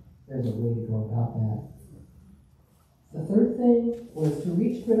side, there's a way to go about that. The third thing was to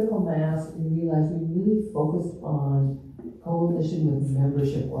reach critical mass and realize we really focused on coalition with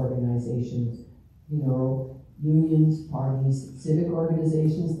membership organizations, unions, parties, civic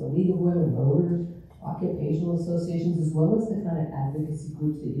organizations, the League of Women Voters, occupational associations, as well as the kind of advocacy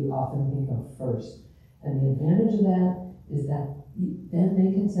groups that you often think of first. And the advantage of that is that then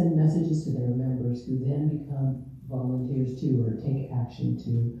they can send messages to their members who then become volunteers too, or take action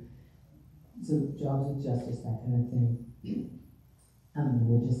too. So jobs with justice, that kind of thing.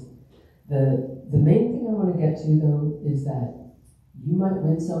 The main thing I want to get to though is that you might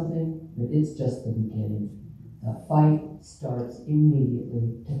win something, but it's just the beginning. The fight starts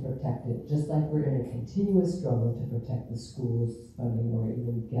immediately to protect it, just like we're in a continuous struggle to protect the school's funding or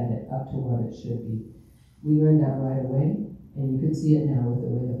even get it up to what it should be. We learned that right away, and you can see it now with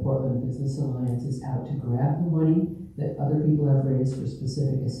the way the Portland Business Alliance is out to grab the money that other people have raised for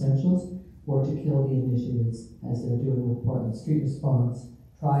specific essentials or to kill the initiatives, as they're doing with Portland Street Response,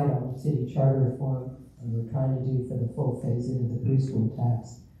 tried on city charter reform, and we're trying to do for the full phase-in of the preschool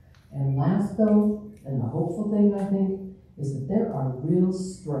tax. And last though, and the hopeful thing I think, is that there are real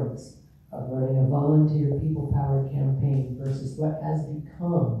strengths of running a volunteer people-powered campaign versus what has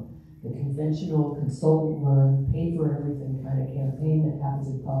become the conventional consultant-run, pay-for-everything kind of campaign that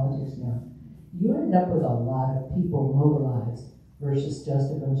happens in politics now. You end up with a lot of people mobilized versus just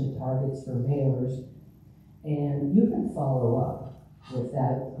a bunch of targets for mailers. And you can follow up with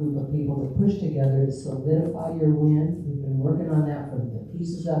that group of people to push together to solidify your win. We've been working on that for the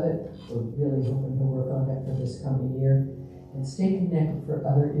pieces of it. We're really hoping to work on it for this coming year and stay connected for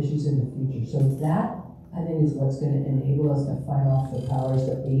other issues in the future. So that, I think, is what's going to enable us to fight off the powers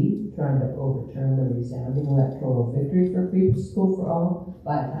that be, trying to overturn the resounding electoral victory for preschool for all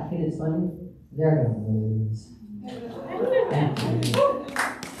by attacking its funding. They're going to lose. Thank you.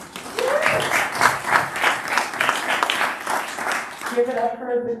 Give it up for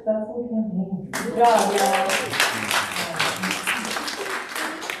a successful campaign. Good job, y'all.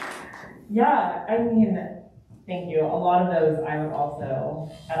 Yeah, I mean, thank you. A lot of those I would also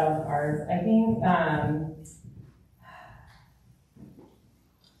add on to ours. I think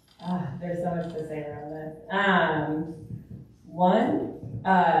there's so much to say around this. One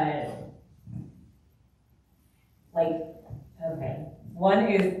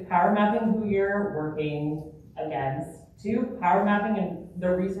is power mapping who you're working against. 2, power mapping and the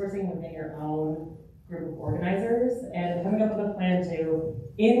resourcing within your own group of organizers and coming up with a plan to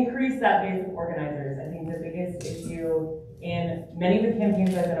increase that base of organizers. I think the biggest issue in many of the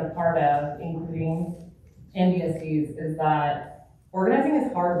campaigns I've been a part of, including NDSCs, is that organizing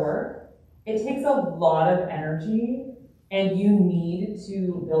is hard work. It takes a lot of energy, and you need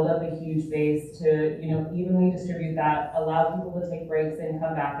to build up a huge base to, evenly distribute that, allow people to take breaks and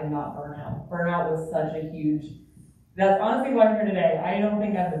come back and not burn out. Burnout was such a huge, that's honestly why I'm here today. I don't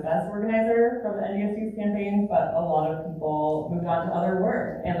think I'm the best organizer from the NDSC's campaign, but a lot of people moved on to other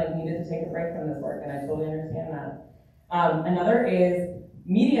work and needed to take a break from this work, and I totally understand that. Another is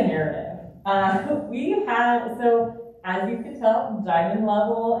media narrative. So as you can tell, diamond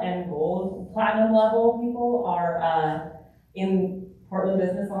level and gold, platinum level people are in Portland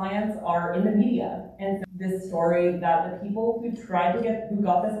Business Alliance are in the media. And so this story that the people who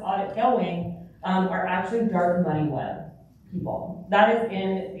got this audit going are actually dark money web people. That is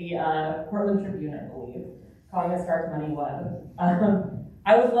in the Portland Tribune, I believe, calling us dark money web. I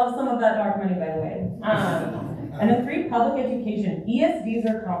would love some of that dark money, by the way. And then 3, public education. ESDs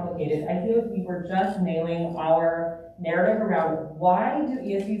are complicated. I feel like we were just nailing our narrative around why do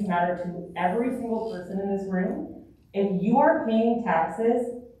ESDs matter to every single person in this room. If you are paying taxes,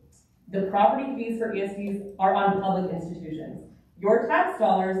 the property fees for ESDs are on public institutions. Your tax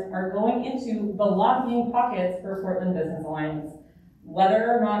dollars are going into the lobbying pockets for Portland Business Alliance.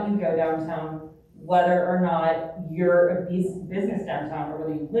 Whether or not you go downtown, whether or not you're a business downtown, or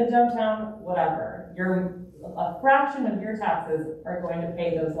whether you live downtown, whatever, a fraction of your taxes are going to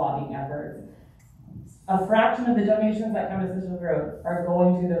pay those lobbying efforts. A fraction of the donations that come to Sisters of the Road are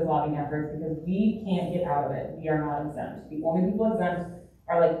going to those lobbying efforts because we can't get out of it. We are not exempt. The only people exempt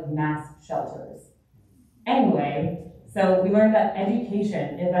are mass shelters. Anyway, so we learned that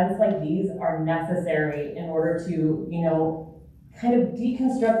education, events like these are necessary in order to, kind of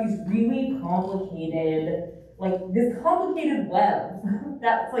deconstruct these really complicated, this complicated web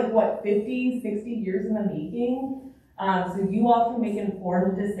that's 50, 60 years in the making. So you all can make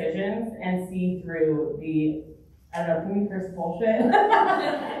informed decisions and see through the, can we curse bullshit?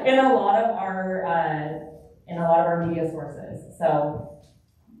 in a lot of our media sources. So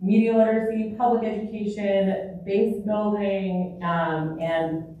media literacy, public education, base building,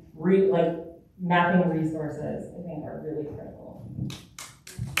 and mapping resources, I think are really critical.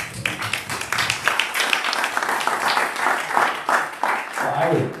 Well, I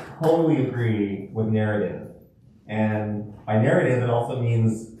would totally agree with narrative. And by narrative, it also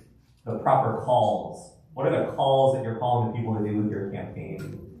means the proper calls. What are the calls that you're calling the people to do with your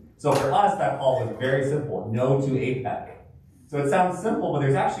campaign? So for us, that call was very simple, no to APEC. So it sounds simple, but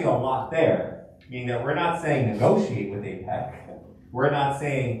there's actually a lot there, meaning that we're not saying negotiate with APEC. We're not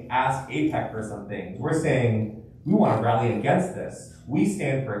saying ask APEC for some things. We're saying we want to rally against this. We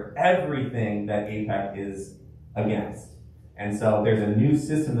stand for everything that APEC is against. And so there's a new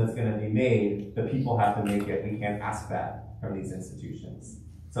system that's going to be made. The people have to make it. We can't ask that from these institutions.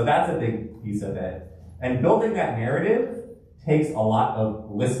 So that's a big piece of it. And building that narrative takes a lot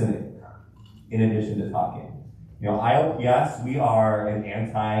of listening in addition to talking. ILPS, we are an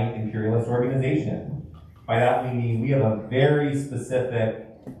anti-imperialist organization. By that we mean we have a very specific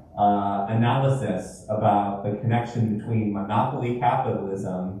analysis about the connection between monopoly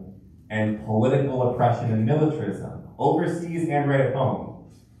capitalism and political oppression and militarism, overseas and right at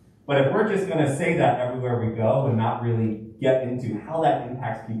home. But if we're just going to say that everywhere we go and not really get into how that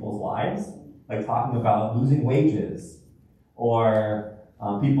impacts people's lives, like talking about losing wages or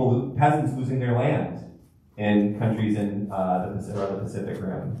peasants losing their land in countries in the Pacific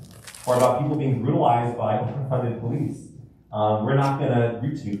Rim, or about people being brutalized by overfunded police, we're not going to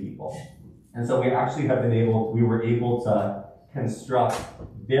reach new people. And so we actually we were able to construct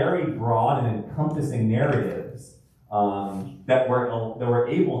very broad and encompassing narratives that were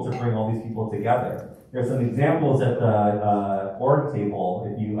able to bring all these people together. There's some examples at the org table,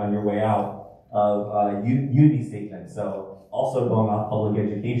 on your way out, of unity statements. So also going off public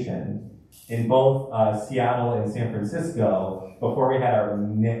education. In both Seattle and San Francisco, before we had our mass mobilizations, like marches, marches, and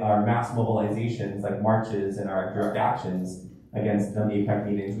our direct actions against the APEC meetings. We had a people summit both times. And so we actually have been able, we were able to construct very broad and encompassing narratives that were able to bring all these people together. There's some examples at the org table, if on your way out, of unity statements. So also going off public education. In both Seattle and San Francisco, before we had our mass mobilizations, like marches and our direct actions against the APEC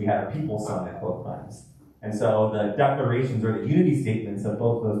meetings, we had a people summit both times. And so the declarations or the unity statements of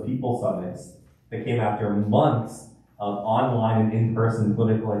both those people summits that came after months of online and in-person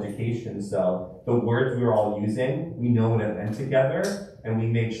political education. So the words we were all using, we know what it meant together, and we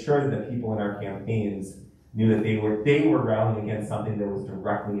made sure that the people in our campaigns knew that they were rallying against something that was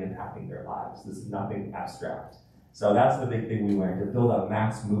directly impacting their lives. This is nothing abstract. So that's the big thing we learned, to build a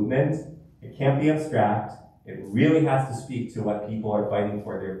mass movement. It can't be abstract. It really has to speak to what people are fighting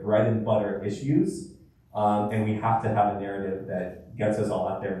for, their bread and butter issues. And we have to have a narrative that gets us all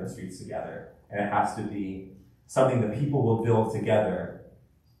out there in the streets together. And it has to be something that people will build together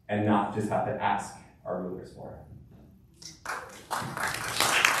and not just have to ask our rulers for.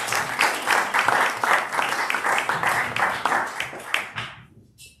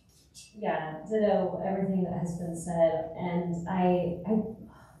 Yeah, ditto everything that has been said, and I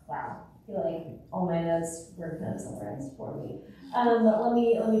wow, I feel like all my notes were kind of summarized for me. But let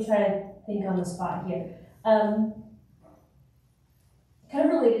me try to think on the spot here. Kind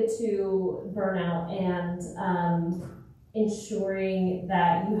of related to burnout and ensuring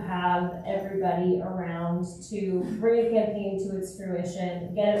that you have everybody around to bring a campaign to its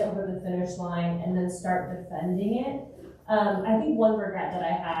fruition, get it over the finish line, and then start defending it. I think one regret that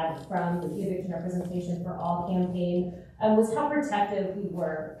I had from the eviction representation for all campaign was how protective we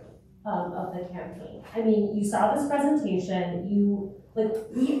were of the campaign. I mean, you saw this presentation,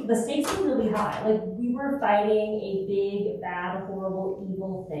 the stakes were really high. Like, we were fighting a big, bad, horrible,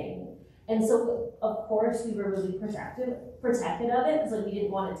 evil thing. And so, of course, we were really protective of it, because like, we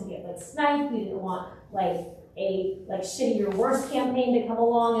didn't want it to get sniped, we didn't want a shitty or worse campaign to come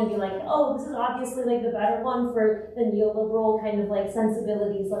along and be like, oh, this is obviously the better one for the neoliberal kind of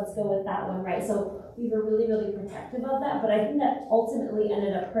sensibilities, let's go with that one, right? So we were really, really protective of that, but I think that ultimately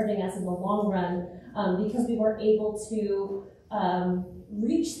ended up hurting us in the long run because we weren't able to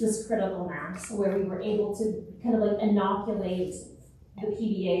reach this critical mass where we were able to kind of inoculate the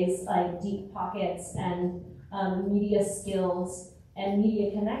PBA's deep pockets and media skills and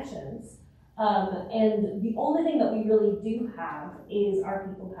media connections. And the only thing that we really do have is our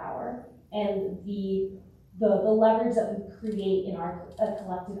people power and the leverage that we create in our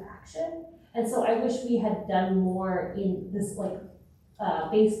collective action. And so I wish we had done more in this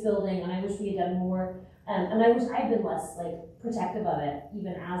base building, and I wish we had done more, and I wish I'd been less protective of it,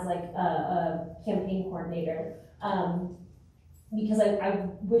 even as a campaign coordinator. Because I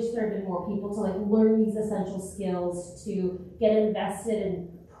wish there had been more people to learn these essential skills, to get invested in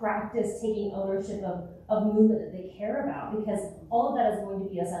practice taking ownership of movement that they care about, because all of that is going to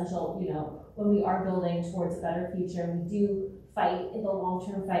be essential, when we are building towards a better future. We do fight in the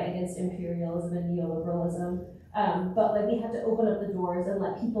long-term fight against imperialism and neoliberalism, but we have to open up the doors and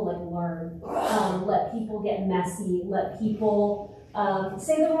let people learn, let people get messy, let people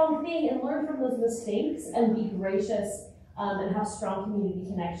say the wrong thing and learn from those mistakes and be gracious and have strong community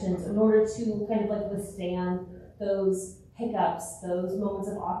connections in order to kind of withstand those hiccups, those moments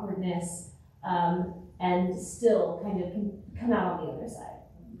of awkwardness, and still kind of come out on the other side.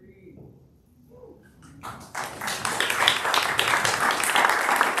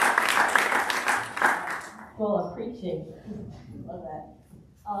 Well, preaching. Love that.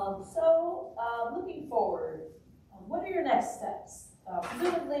 Looking forward, what are your next steps?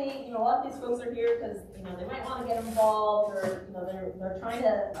 Presumably, a lot of these folks are here because they might want to get involved, or they're trying to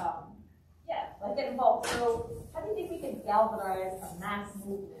get involved. So how do you think we can galvanize a mass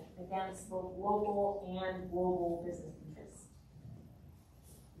movement against both local and global business interests?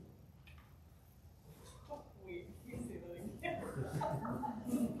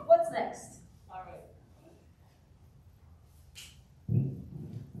 What's next? All right. You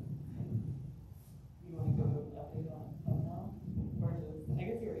want to go with update on now? Or just, I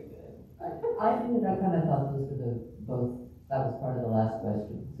guess you already did. I think I kind of thought those were both. That was part of the last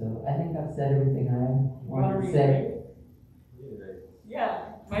question. So I think I've said everything I wanted to say.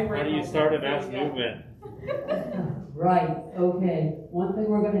 Yeah. How do you start a mass movement? Right, okay. One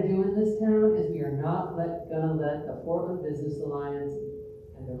thing we're going to do in this town is we are not going to let the Portland Business Alliance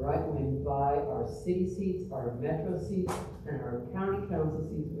and the right wing buy our city seats, our metro seats, and our county council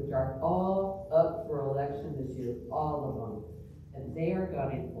seats, which are all up for election this year, all of them. And they are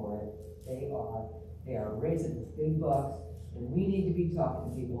gunning for it. They are raising big bucks. And we need to be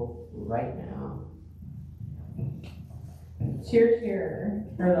talking to people right now. Cheer, cheer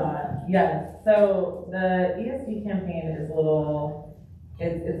for that. Yes. So the ESP campaign is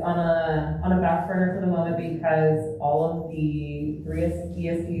it's on a back burner for the moment because all of the 3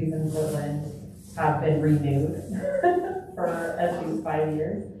 ESPs in Portland have been renewed for at least 5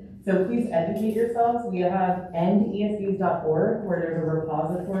 years. So please educate yourselves. We have endesps.org where there's a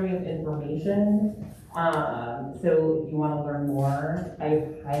repository of information So if you want to learn more, I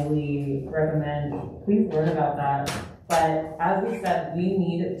highly recommend, please learn about that. But as we said, we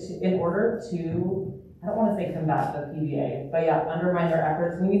need to, in order to, I don't want to say combat the PBA, but yeah, undermine their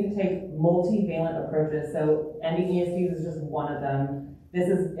efforts, we need to take multivalent approaches. So ending ESCs is just one of them. If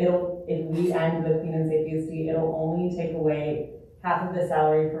we end the clean and safe ESC, it'll only take away half of the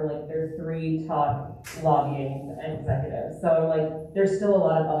salary for like their 3 top lobbying executives. So like there's still a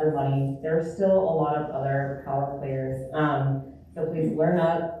lot of other money. There's still a lot of other power players. So please learn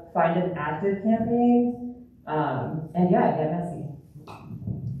up, find an active campaign, and yeah, get messy.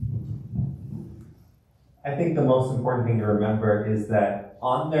 I think the most important thing to remember is that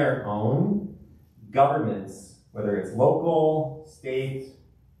on their own, governments, whether it's local, state,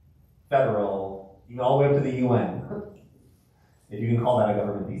 federal, even all the way up to the UN, if you can call that a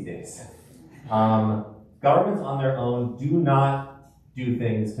government these days. Governments on their own do not do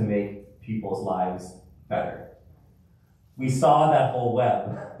things to make people's lives better. We saw that whole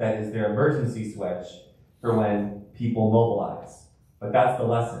web that is their emergency switch for when people mobilize. But that's the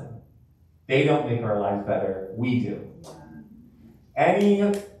lesson. They don't make our lives better, we do.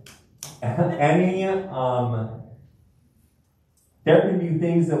 There can be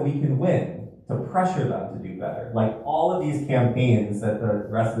things that we can win to pressure them to do better. Like all of these campaigns that the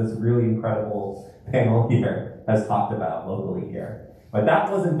rest of this really incredible panel here has talked about locally here. But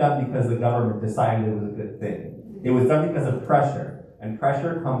that wasn't done because the government decided it was a good thing. It was done because of pressure. And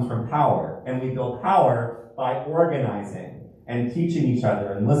pressure comes from power. And we build power by organizing and teaching each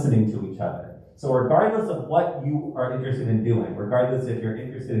other and listening to each other. So regardless of what you are interested in doing, regardless if you're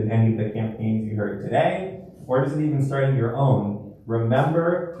interested in any of the campaigns you heard today, or just even starting your own,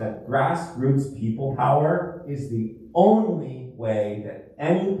 remember that grassroots people power is the only way that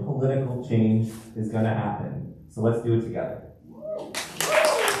any political change is going to happen. So let's do it together.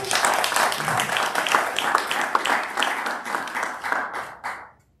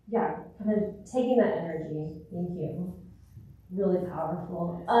 Yeah, kind of taking that energy, thank you. Really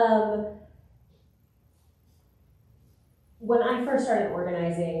powerful. When I first started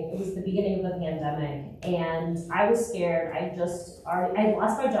organizing, it was the beginning of the pandemic, and I was scared. I lost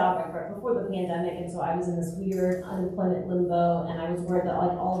my job right before the pandemic, and so I was in this weird unemployment limbo, and I was worried that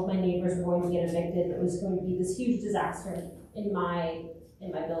like all of my neighbors were going to get evicted. It was going to be this huge disaster in my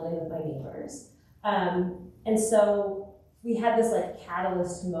building with my neighbors. And so we had this like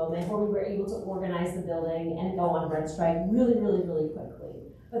catalyst moment where we were able to organize the building and go on rent strike really, really, really quickly.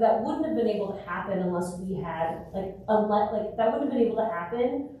 But that wouldn't have been able to happen unless we had, that wouldn't have been able to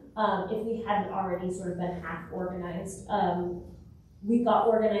happen if we hadn't already sort of been half organized. We got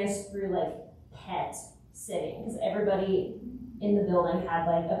organized through like pet sitting, because everybody in the building had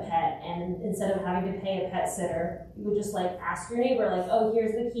like a pet, and instead of having to pay a pet sitter, you would just like ask your neighbor, like, oh,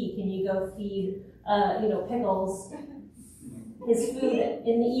 here's the key, can you go feed, Pickles his food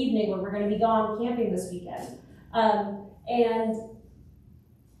in the evening when we're gonna be gone camping this weekend. And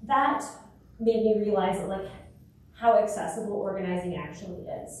that made me realize that like how accessible organizing actually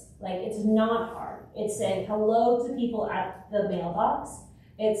is. Like it's not hard. It's saying hello to people at the mailbox.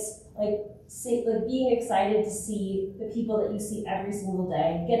 It's like being excited to see the people that you see every single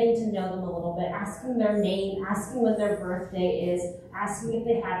day, getting to know them a little bit, asking their name, asking when their birthday is, asking if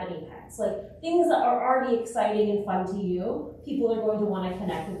they have any pets. Like things that are already exciting and fun to you, people are going to want to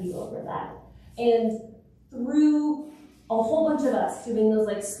connect with you over that. And through a whole bunch of us doing those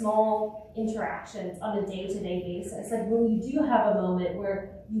like small interactions on a day-to-day basis, like when you do have a moment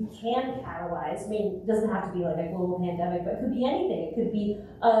where you can catalyze, I mean, it doesn't have to be like a global pandemic, but it could be anything. It could be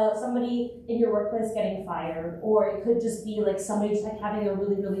somebody in your workplace getting fired, or it could just be like somebody just like having a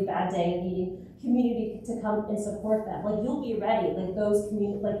really, really bad day and needing community to come and support them. Like you'll be ready, like those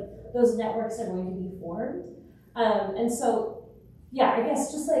networks are going to be formed. And so, yeah, I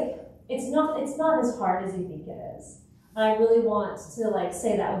guess just like, it's not as hard as you think it is. And I really want to like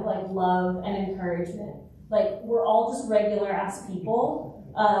say that with like love and encouragement. Like we're all just regular ass people.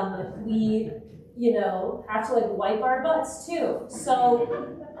 We, have to like wipe our butts too. So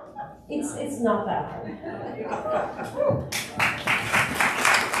it's not that hard.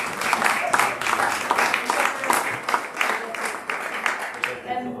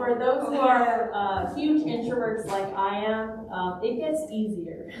 And for those who are huge introverts like I am, it gets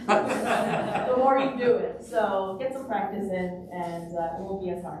easier the more you do it. So get some practice in, and it won't be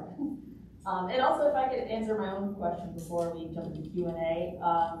as hard. And also, if I could answer my own question before we jump into Q&A.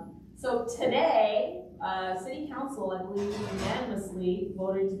 So today, City Council, I believe, unanimously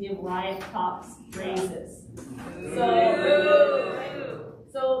voted to give riot cops raises.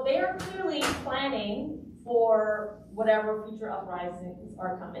 So they are clearly planning for whatever future uprisings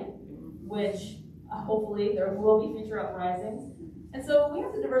are coming, which hopefully there will be future uprisings. And so we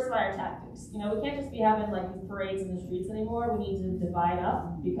have to diversify our tactics. You know, we can't just be having like these parades in the streets anymore. We need to divide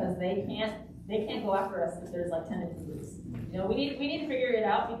up because they can't go after us if there's like 10 different groups. You know, we need to figure it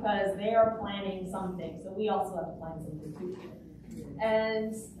out because they are planning something. So we also have to plan something too.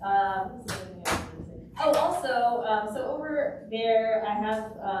 And so over there I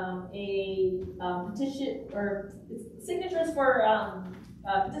have a petition or signatures for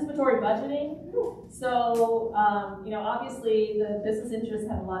participatory budgeting. So you know, obviously the business interests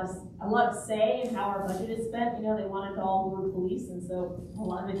have a lot of say in how our budget is spent. You know, they want it to all go to police, and so a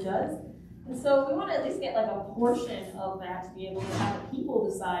lot of it does. And so we want to at least get like a portion of that to be able to have the people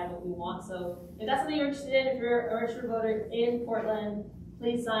decide what we want. So if that's something you're interested in, if you're a registered voter in Portland,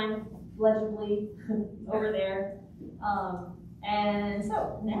 please sign legibly over there. And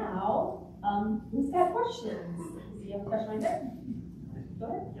so now, who's got questions? Do you have a question right there? Go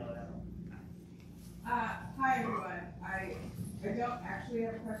ahead. Hi everyone. I don't actually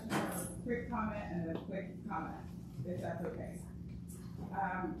have a question. I have a quick comment and a quick comment, if that's okay.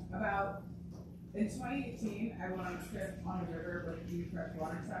 In 2018, I went on a trip on a river with the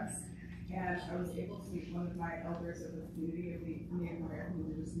freshwater trucks, and I was able to meet one of my elders of the community, of the Native American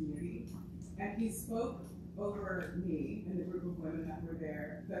religious community, and he spoke over me and the group of women that were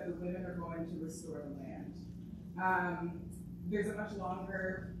there that the women are going to restore the land. There's a much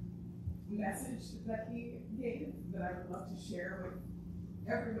longer message that he gave that I would love to share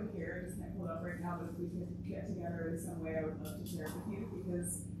with everyone here. I just can't pull it up right now, but if we could get together in some way, I would love to share it with you,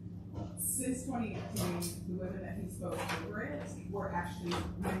 because since 2018, the women that he spoke over it were actually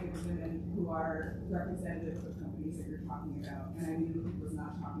many of the women who are representative of the companies that you're talking about, and I knew he was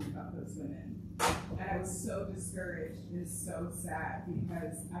not talking about those women. And I was so discouraged and so sad,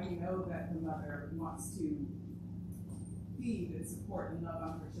 because I know that the mother wants to feed and support and love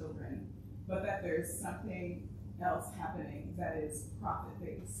on her children, but that there's something else happening that is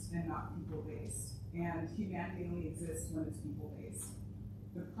profit-based and not people-based. And humanity only exists when it's people-based.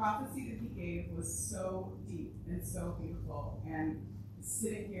 The prophecy that he gave was so deep and so beautiful, and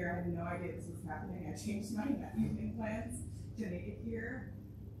sitting here, I had no idea this was happening. I changed my evening plans to make it here.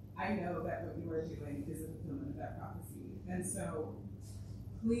 I know that what you are doing is a fulfillment of that prophecy. And so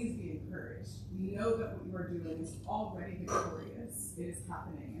please be encouraged. We know that what you are doing is already victorious. It is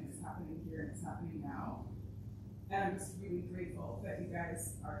happening, and it's happening here, and it's happening now. And I'm just really grateful that you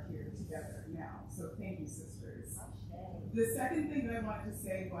guys are here together now. So thank you, sisters. The second thing that I wanted to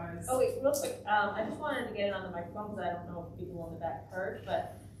say was... Oh, wait, real quick. I just wanted to get it on the microphone because I don't know if people in the back heard.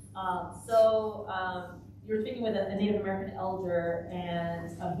 But you were speaking with a Native American elder, and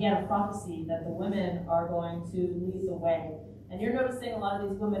he had a prophecy that the women are going to lead the way. And you're noticing a lot of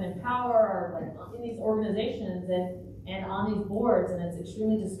these women in power are like in these organizations and on these boards, and it's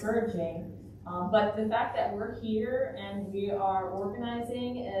extremely discouraging. But the fact that we're here and we are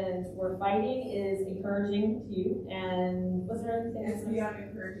organizing and we're fighting is encouraging to you. And was there anything else? It's beyond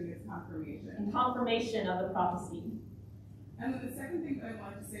encouraging, it's confirmation. And confirmation of the prophecy. And then the second thing that I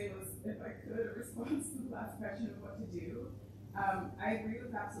wanted to say was, if I could, a response to the last question of what to do. I agree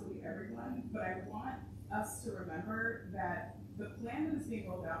with absolutely everyone, but I want us to remember that the plan that is being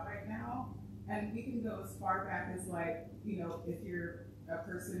rolled out right now, and we can go as far back as like, you know, if you're a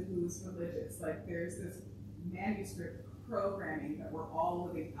person who's religious, like there's this manuscript programming that we're all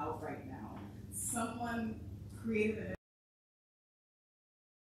living out right now. Someone created an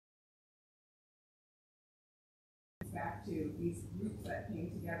back to these groups that came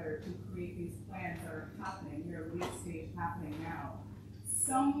together to create these plans that are happening. They're late stage happening now.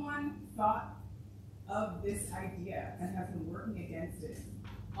 Someone thought of this idea and has been working against it.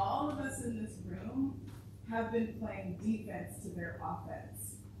 All of us in this room have been playing defense to their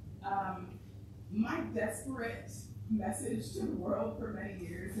offense. My desperate message to the world for many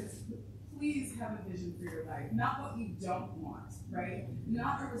years is, please have a vision for your life. Not what you don't want, right?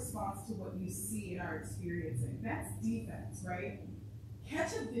 Not a response to what you see and are experiencing. That's defense, right?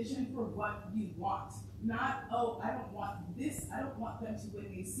 Catch a vision for what you want. Not, oh, I don't want this, I don't want them to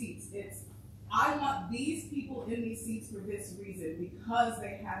win these seats. It's, I want these people in these seats for this reason, because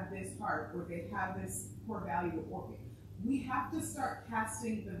they have this heart, or they have this core value, or we have to start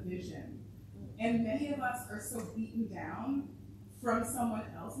casting the vision. And many of us are so beaten down from someone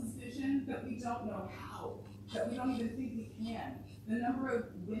else's vision that we don't know how, that we don't even think we can. The number of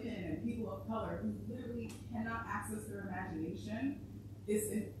women and people of color who literally cannot access their imagination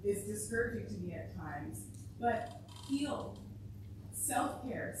is discouraging to me at times. But heal.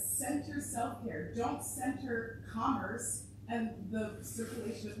 Self-care, center self-care. Don't center commerce and the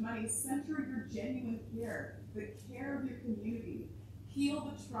circulation of money. Center your genuine care, the care of your community.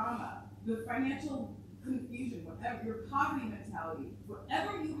 Heal the trauma. the financial confusion, whatever your poverty mentality,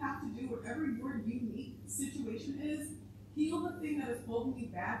 whatever you have to do, whatever your unique situation is, heal the thing that is holding you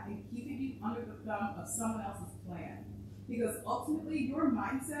back and keeping you under the thumb of someone else's plan. Because ultimately, your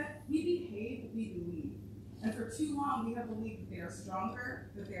mindset, we behave what we believe. And for too long, we have believed that they are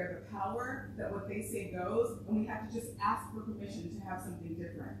stronger, that they are the power, that what they say goes, and we have to just ask for permission to have something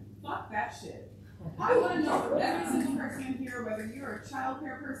different. Fuck that shit. I want to know from every single person in here, whether you're a child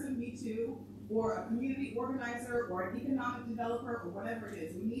care person, me too, or a community organizer, or an economic developer, or whatever it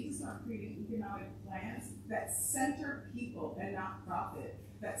is. We need to start creating economic plans that center people and not profit,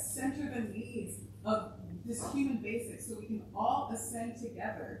 that center the needs of this human basics so we can all ascend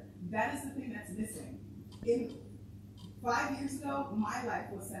together. That is the thing that's missing. 5 years ago, my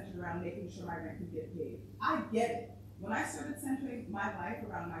life was centered around making sure my rent could get paid. I get it. When I started centering my life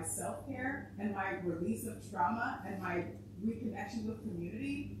around my self-care and my release of trauma and my reconnection with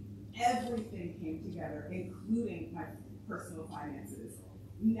community, everything came together, including my personal finances.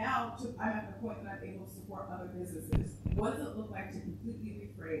 Now, I'm at the point that I'm able to support other businesses. What does it look like to completely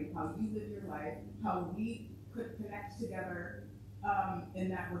reframe how you live your life, how we could connect together in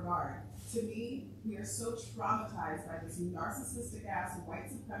that regard? To me, we are so traumatized by this narcissistic ass, white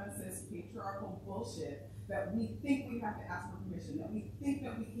supremacist, patriarchal bullshit that we think we have to ask for permission, that we think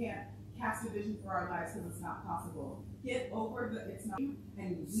that we can't cast a vision for our lives because it's not possible. Get over the it's not,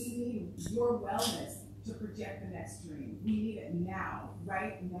 and we need your wellness to project the next dream. We need it now,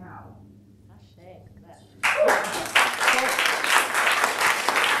 right now.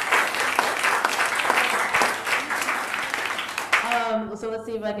 So let's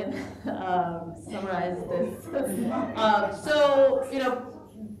see if I can summarize this. So, you know,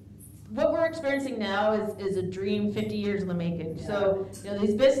 what we're experiencing now is a dream 50 years in the making. So, you know,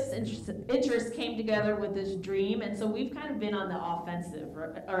 these business interests came together with this dream, and so we've kind of been on the offensive,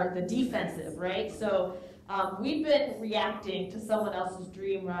 or the defensive, right? So we've been reacting to someone else's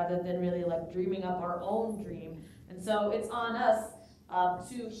dream rather than really like dreaming up our own dream. And so it's on us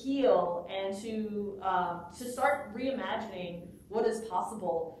to heal and to start reimagining what is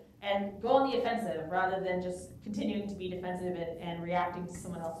possible and go on the offensive rather than just continuing to be defensive and reacting to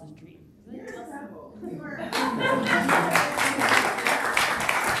someone else's dream. You're incredible. Thank you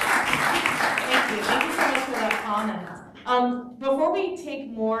so much for that comment. Before we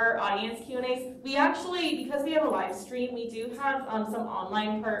take more audience Q&As, we actually, because we have a live stream, we do have some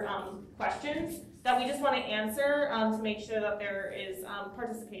online questions that we just want to answer to make sure that there is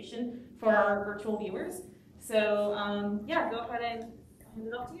participation for our virtual viewers. So yeah, go ahead and hand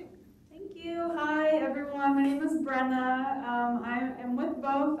it off to you. Thank you. Hi, everyone. My name is Brenna. I am with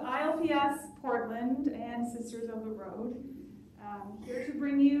both ILPS Portland and Sisters of the Road. Here to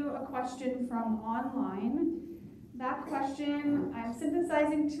bring you a question from online. That question, I'm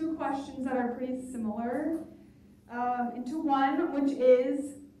synthesizing two questions that are pretty similar into one, which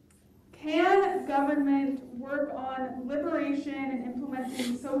is, can government work on liberation and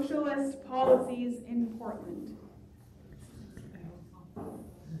implementing socialist policies in Portland?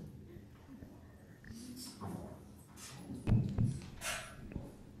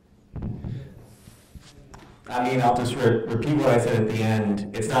 I mean, I'll just repeat what I said at the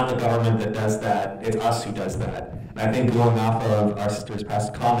end. It's not the government that does that, it's us who does that. And I think going off of our sister's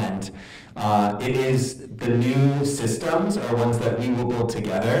past comment, it is the new systems are ones that we will build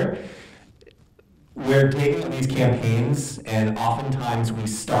together. We're taking these campaigns, and oftentimes we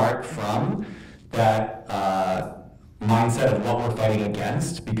start from that mindset of what we're fighting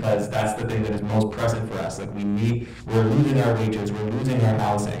against, because that's the thing that is most present for us. Like we're losing our wages, we're losing our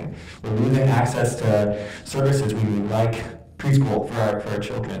housing, we're losing access to services we need, like preschool for our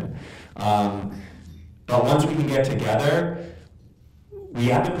children. But once we can get together, we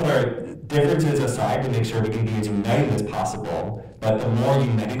have to put our differences aside to make sure we can be as united as possible. But the more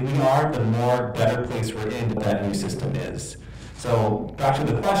united we are, the more better place we're in that new system is. So back to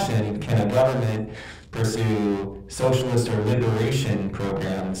the question, can a government pursue socialist or liberation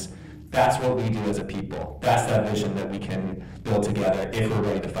programs? That's what we do as a people. That's that vision that we can build together if we're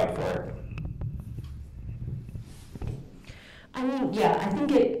ready to fight for it. I mean, yeah, I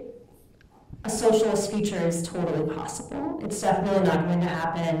think a socialist future is totally possible. It's definitely not going to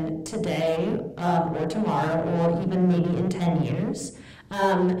happen today or tomorrow or even maybe in 10 years.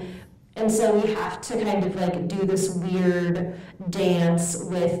 And so we have to kind of like do this weird dance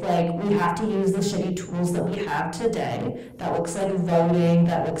with like, we have to use the shitty tools that we have today. That looks like voting,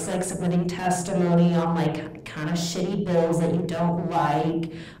 that looks like submitting testimony on like kind of shitty bills that you don't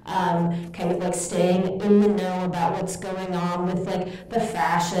like, kind of like staying in the know about what's going on with like the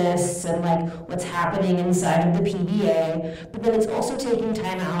fascists and like what's happening inside of the PBA. But then it's also taking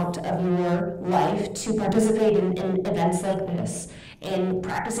time out of your life to participate in events like this, in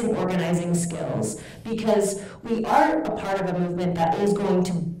practicing organizing skills, because we are a part of a movement that is going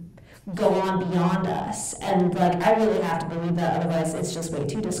to go on beyond us. And like, I really have to believe that, otherwise it's just way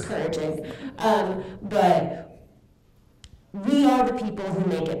too discouraging. But we are the people who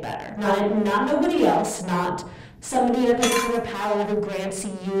make it better. Not nobody else, not somebody in a position of power who grants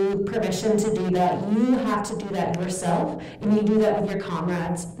you permission to do that. You have to do that yourself, and you do that with your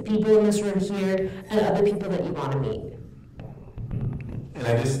comrades, the people in this room here, and other people that you want to meet. And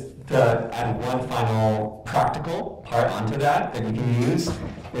I just add one final practical part onto that you can use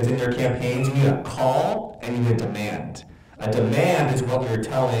is in your campaigns you need a call and you need a demand. A demand is what you're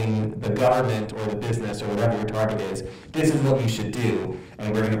telling the government or the business or whatever your target is, this is what you should do,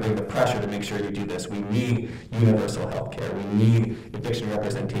 and we're going to bring the pressure to make sure you do this. We need universal health care. We need eviction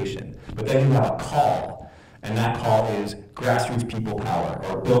representation. But then you have a call, and that call is grassroots people power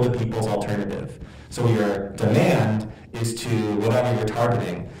or build the people's alternative. So your demand is to whatever you're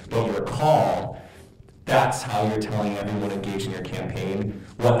targeting, but your call, that's how you're telling everyone engaged in your campaign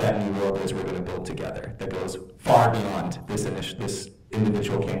what that new world is we're going to build together that goes far beyond this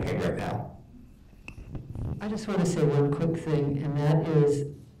individual campaign right now. I just want to say one quick thing, and that is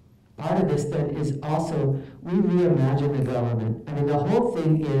part of this then is also we reimagine the government. I mean, the whole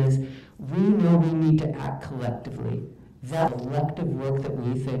thing is we know we need to act collectively. That collective work that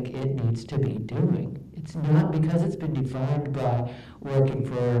we think it needs to be doing. It's not because it's been defined by working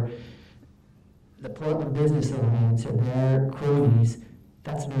for the Portland Business Alliance and their cronies.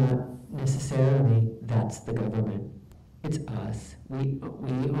 That's not necessarily, that's the government. It's us. We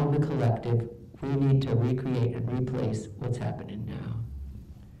own the collective. We need to recreate and replace what's happening now.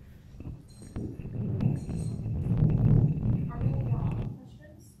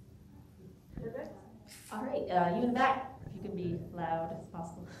 All right, you in the back, if you can be loud as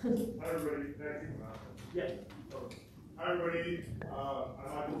possible. Hi everybody, thank you. Yeah. Hi everybody,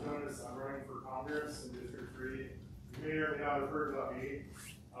 I'm Michael Jonas. I'm running for Congress in District 3. You may or may not have heard about me.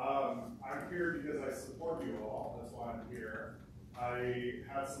 I'm here because I support you all. That's why I'm here. I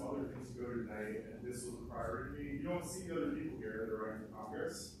had some other things to go to tonight, and this was a priority to me. You don't see other people here that are running for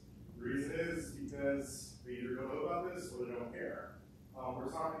Congress. The reason is because they either don't know about this or they don't care.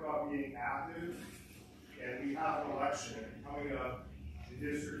 We're talking about being active, and we have an election coming up in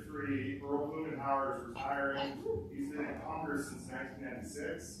District 3. Earl Blumenauer is retiring. He's been in Congress since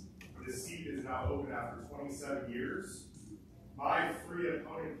 1996. This seat is now open after 27 years. My three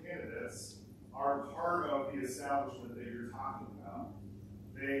opponent candidates are part of the establishment that you're talking about.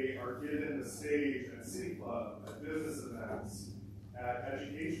 They are given the stage at City Club, at business events, at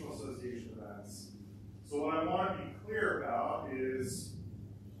educational association events. So what I want to be clear about is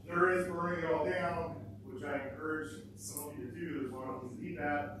there is burning it all down, which I encourage some of you to do. There's a lot of things to eat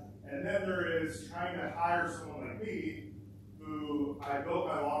that. And then there is trying to hire someone like me, who I built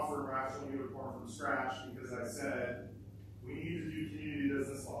my law firm Rational Unicorn from scratch because I said, we need to do community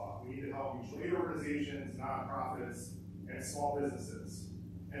business law. We need to help mutual aid organizations, nonprofits, and small businesses.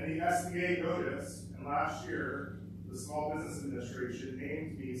 And the SBA noticed, and last year, the Small Business Administration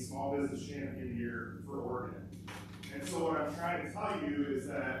named me Small Business Champion of the Year for Oregon. And so what I'm trying to tell you is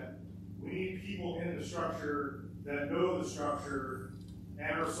that we need people in the structure that know the structure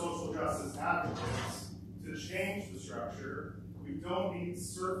and are social justice advocates to change the structure. We don't need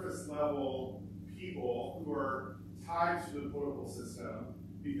surface level people who are tied to the political system,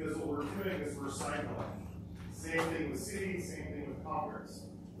 because what we're doing is we're cycling. Same thing with cities, same thing with Congress.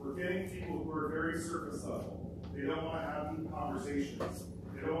 We're getting people who are very surface level. They don't want to have deep conversations.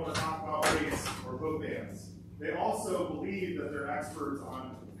 They don't want to talk about race or book bans. They also believe that they're experts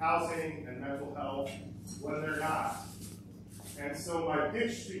on housing and mental health when they're not. And so my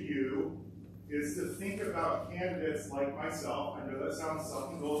pitch to you is to think about candidates like myself. I know that sounds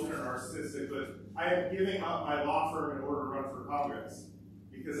self-indulgent or narcissistic, but I am giving up my law firm in order to run for Congress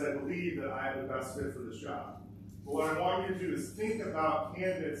because I believe that I am the best fit for this job. But what I want you to do is think about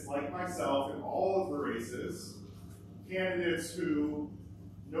candidates like myself in all of the races, candidates who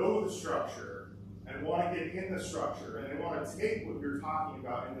know the structure and want to get in the structure, and they want to take what you're talking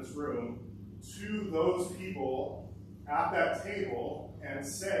about in this room to those people at that table and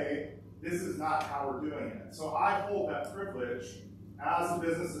say, this is not how we're doing it. So I hold that privilege as a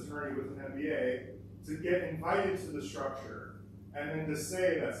business attorney with an MBA, to get invited to the structure and then to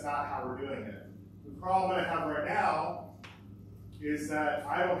say that's not how we're doing it. The problem I have right now is that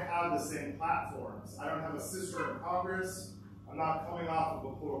I don't have the same platforms. I don't have a sister in Congress. I'm not coming off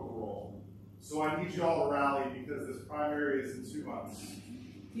of a political role. So I need you all to rally because this primary is in 2 months.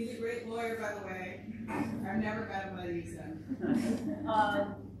 He's a great lawyer, by the way. I've never met him, but I use him.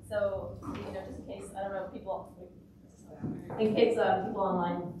 So, just in case, I don't know if people, in case people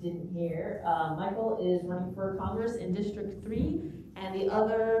online didn't hear, Michael is running for Congress in District 3, and the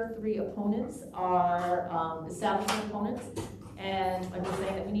other 3 opponents are establishment opponents. And I'm just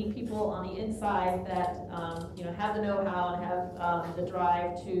saying that we need people on the inside that have the know-how and have the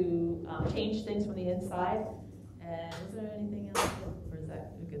drive to change things from the inside. And is there anything else? Or is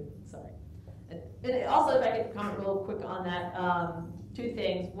that good? Sorry. And also, if I could comment real quick on that, 2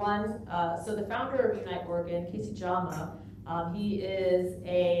 things. One, so the founder of Unite Oregon, Casey Jama, he is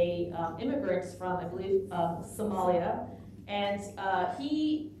a immigrant from, I believe, Somalia, and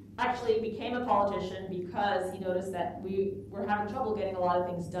he actually became a politician because he noticed that we were having trouble getting a lot of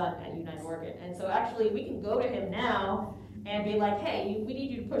things done at Unite Oregon. And so actually we can go to him now and be like, hey, we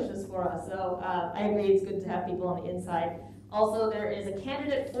need you to push this for us. So I agree, it's good to have people on the inside. Also, there is a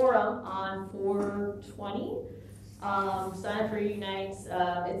candidate forum on 4/20. Sign up for Unite.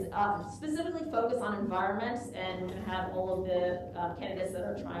 It's specifically focused on environments, and we're going to have all of the candidates that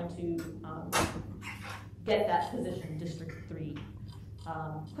are trying to get that position in District 3.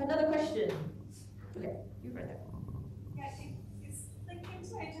 Another question. Okay, you're right there. Yeah, it's like came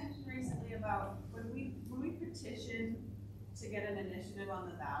to my attention recently about when we petition to get an initiative on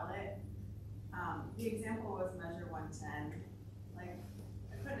the ballot. The example was Measure 110. Like,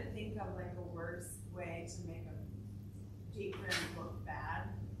 I couldn't think of like a worse way to make a paper look bad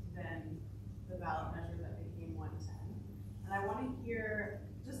than the ballot measure that became 110. And I want to hear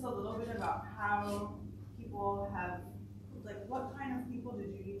just a little bit about how people have, like, what kind of people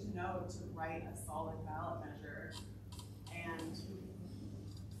did you need to know to write a solid ballot measure? And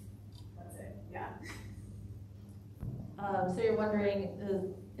that's it, yeah. So you're wondering,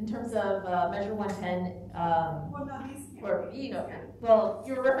 in terms of Measure 110, well, no, these or, well,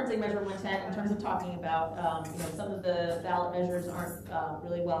 you're referencing Measure 110 in terms of talking about, some of the ballot measures aren't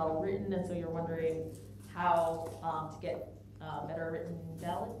really well written, and so you're wondering how to get better written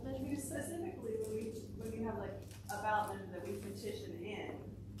ballot measures? Specifically, when you have like a ballot measure that we petition in,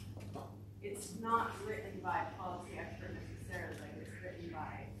 it's not written by policy expert necessarily, like it's written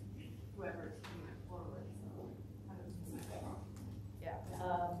by whoever's putting it forward. So, yeah.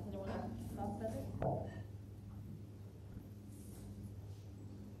 Anyone have thoughts about it?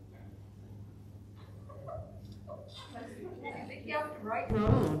 I think you have to write your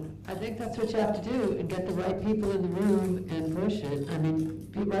own. I think that's what you have to do, and get the right people in the room and push it. I mean,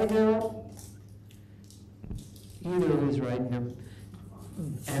 right now, you know who's writing them.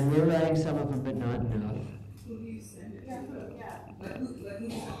 And we're writing some of them, but not enough. Who do you send it to? Yeah. Like who do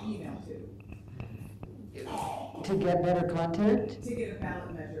you email to? To get better content? To get a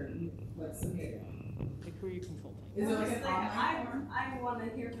ballot measure, what's the data? Like who are you consulting? Is it like I want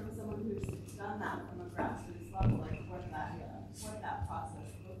to hear from someone who's done that from a grassroots level, like what that process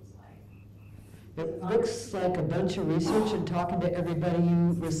looks like. It looks like a bunch of research and talking to everybody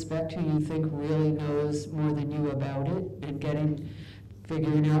you respect who you think really knows more than you about it, and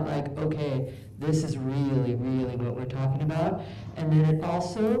figuring out like, okay, this is really, really what we're talking about. And then it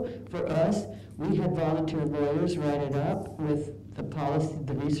also, for us, we had volunteer lawyers write it up with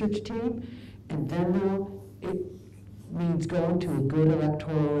the research team, and then it means going to a good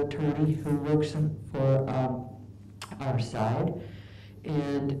electoral attorney who works for our side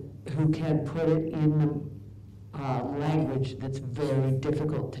and who can put it in the language that's very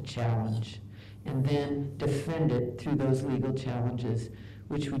difficult to challenge, and then defend it through those legal challenges,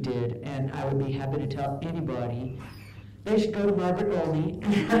 which we did. And I would be happy to tell anybody they should go to Margaret Olney,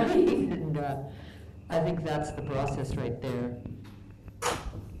 and I think that's the process right there.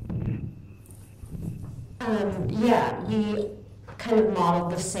 Yeah, we kind of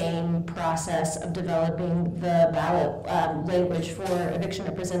modeled the same process of developing the ballot language for eviction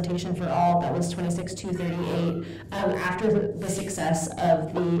representation for all. That was 26-238 after the success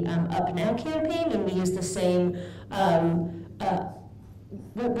of the Up Now campaign, and we used the same,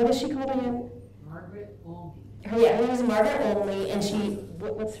 what is she called again? Margaret Olney. Her name is Margaret Olney, and she,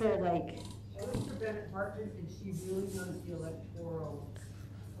 what's her, like? She was for Bennett Martin, and she really knows the electoral.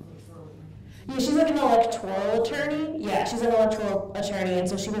 Yeah, she's like an electoral attorney. Yeah, she's an electoral attorney, and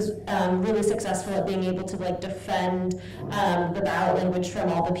so she was really successful at being able to like defend the ballot language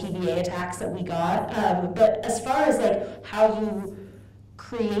from all the PBA attacks that we got. But as far as like how you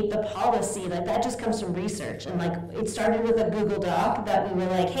create the policy. Like, that just comes from research. And like, it started with a Google Doc that we were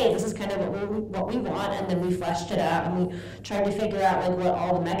like, hey, this is kind of what we want, and then we fleshed it out and we tried to figure out like what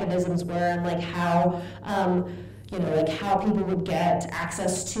all the mechanisms were and like how you know, like how people would get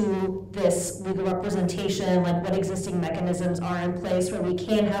access to this legal representation, like what existing mechanisms are in place where we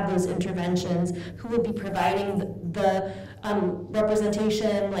can have those interventions, who would be providing the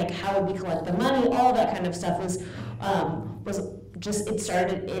representation, like how would we collect the money, all that kind of stuff was just, it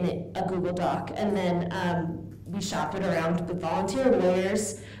started in a Google Doc, and then we shopped it around with volunteer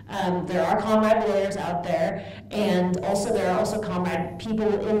lawyers. There are comrade lawyers out there, and also there are also comrade people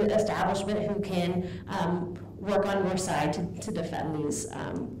in the establishment who can work on your side to defend these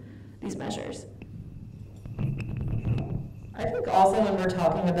measures. I think also when we're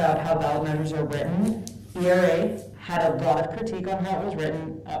talking about how ballot measures are written, ERA had a lot of critique on how it was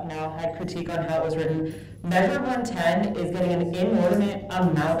written, Up Now had critique on how it was written. Measure 110 is getting an inordinate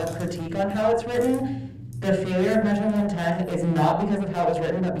amount of critique on how it's written. The failure of Measure 110 is not because of how it was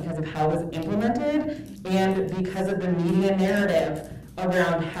written, but because of how it was implemented and because of the media narrative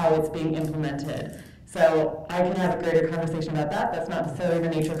around how it's being implemented. So I can have a greater conversation about that. That's not necessarily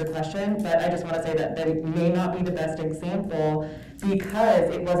the nature of the question, but I just want to say that it may not be the best example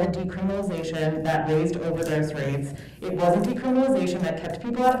because it wasn't decriminalization that raised overdose rates. It wasn't decriminalization that kept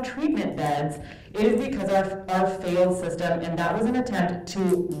people out of treatment beds. It is because our failed system, and that was an attempt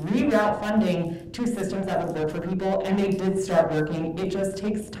to reroute funding to systems that would work for people, and they did start working. It just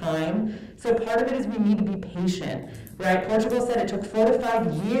takes time. So part of it is we need to be patient, right? Portugal said it took 4 to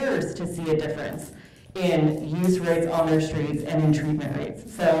 5 years to see a difference in use rates on their streets and in treatment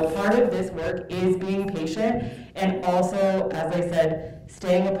rates. So part of this work is being patient and also, as I said,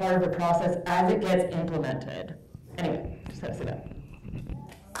 staying a part of the process as it gets implemented. Anyway, just had to say that.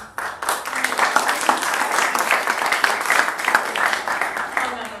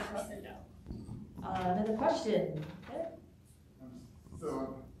 Another question.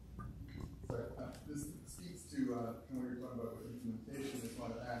 This speaks to what you're talking about with implementation. I just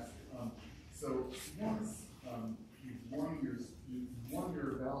wanted to ask. So once you've won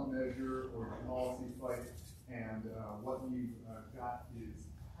your ballot measure or your policy fight, and what you've got is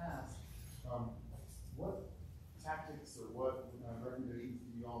passed, what tactics or what recommendations do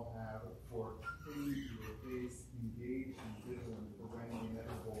you all have for continuing your base engaged and vigilant for when the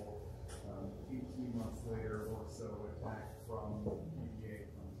inevitable 18 months later or so attack from EPA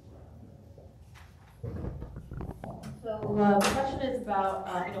comes around? So the question is about,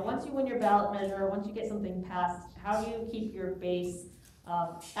 once you win your ballot measure, once you get something passed, how do you keep your base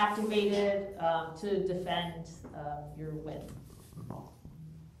activated to defend your win?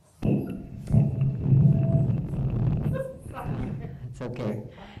 It's okay.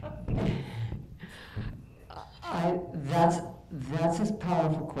 That's a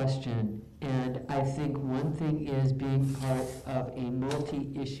powerful question, and I think one thing is being part of a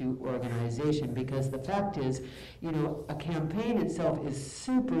multi-issue organization, because the fact is, a campaign itself is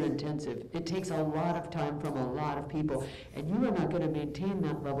super intensive. It takes a lot of time from a lot of people, and you are not going to maintain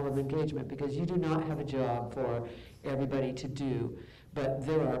that level of engagement because you do not have a job for everybody to do. But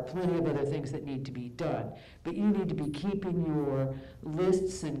there are plenty of other things that need to be done. But you need to be keeping your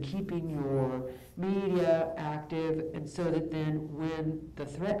lists and keeping your media active, and so that then when the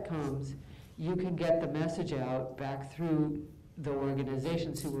threat comes, you can get the message out back through the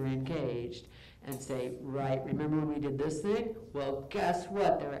organizations who were engaged and say, right, remember when we did this thing? Well, guess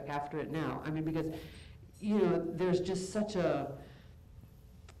what? They're after it now. I mean, because, there's just such a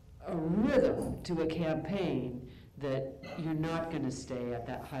rhythm to a campaign that you're not going to stay at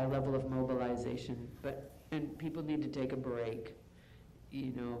that high level of mobilization, and people need to take a break,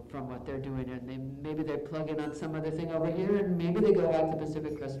 from what they're doing, and maybe they plug in on some other thing over here, and maybe they go out the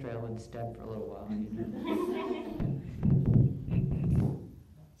Pacific Crest Trail instead for a little while.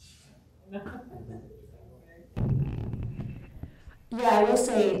 Yeah, I will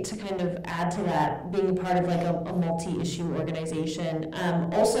say, to kind of add to that, being a part of like a multi-issue organization,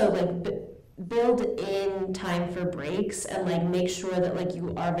 also like build in time for breaks and like make sure that like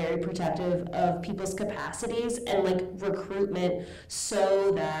you are very protective of people's capacities and like recruitment,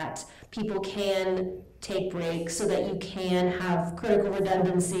 so that people can take breaks, so that you can have critical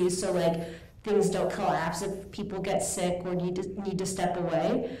redundancies, so like things don't collapse if people get sick or need to step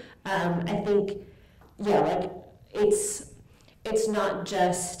away. I think, like it's not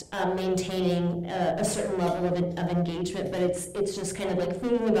just maintaining a certain level of engagement, but it's just kind of like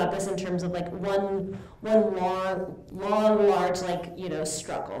thinking about this in terms of like one long, large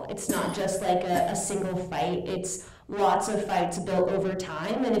struggle. It's not just like a single fight. It's lots of fights built over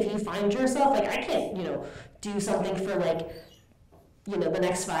time. And if you find yourself like, I can't do something for like you know, the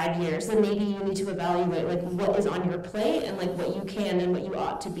next 5 years, then maybe you need to evaluate like what is on your plate and like what you can and what you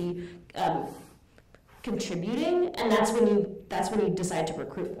ought to be contributing, and that's when you decide to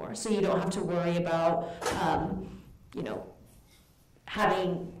recruit more. So you don't have to worry about you know,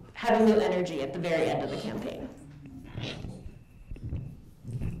 having no energy at the very end of the campaign.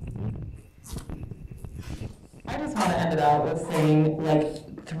 I just want to end it out with saying,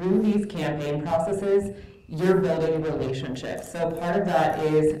 like, through these campaign processes, you're building relationships. So part of that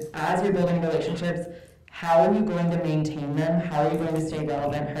is, as you're building relationships, how are you going to maintain them? How are you going to stay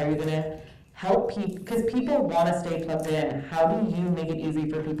relevant? How are you going to help people? Because people want to stay plugged in. How do you make it easy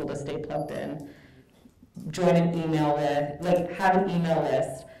for people to stay plugged in? Join an email list, like have an email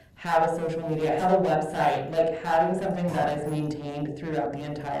list, have a social media, have a website, like having something that is maintained throughout the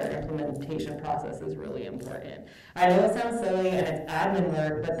entire implementation process is really important. I know it sounds silly and it's admin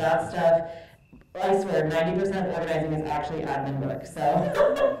work, but that stuff, I swear, 90% of organizing is actually admin work. So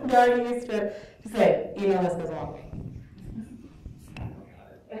getting used to it. Just say, email list goes a long way.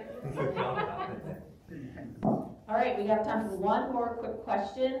 All right, we have time for one more quick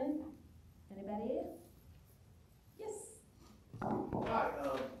question. Anybody? Yes. Hi.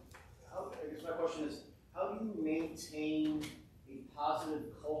 I guess my question is, how do you maintain a positive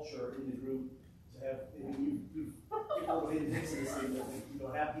culture in the group to have, you've people with things in this thing that you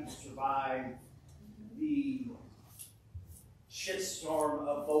know, have people survive the shitstorm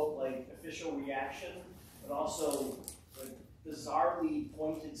of both like official reaction, but also like bizarrely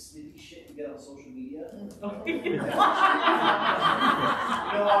pointed snitty shit you get on social media. You know, it's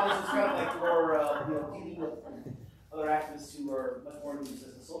kind of like more you know, dealing with other activists who are much more into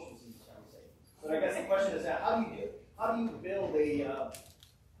the social scene, I would say. But I guess the question is that how do you build a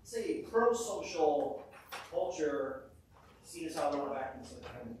say a pro-social culture, seen as how a lot of activists are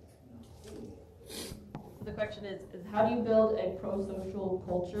kind of, The question is how do you build a pro-social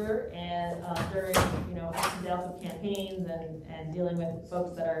culture and during, you know, ups and downs of campaigns and dealing with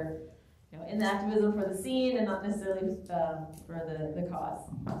folks that are, you know, in the activism for the scene and not necessarily for the cause.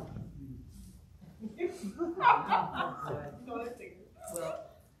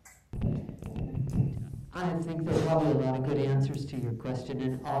 I think there are probably a lot of good answers to your question,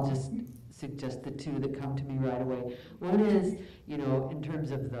 and I'll just suggest the two that come to me right away. One is, you know, in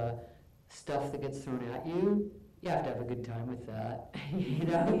terms of the stuff that gets thrown at you, you have to have a good time with that. You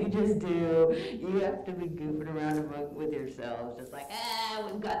know, you just do. You have to be goofing around with yourselves, just like,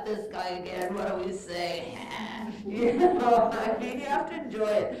 we've got this guy again, what do we say? You know, I mean, you have to enjoy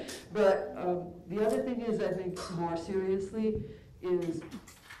it. But the other thing is, I think, more seriously, is,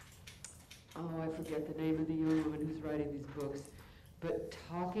 I forget the name of the young woman who's writing these books, but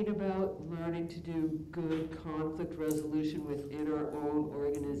talking about learning to do good conflict resolution within our own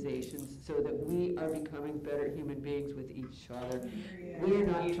organizations so that we are becoming better human beings with each other. We are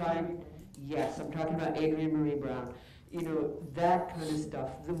not trying, yes, I'm talking about Adrienne Marie Brown, you know, that kind of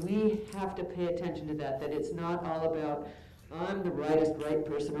stuff. We have to pay attention to that it's not all about, I'm the right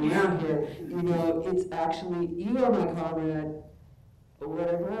person around here. You know, it's actually, you are my comrade,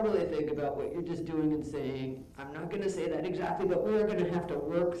 whatever I really think about what you're just doing and saying, I'm not going to say that exactly, but we're going to have to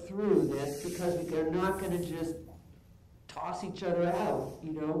work through this because we're not going to just toss each other out,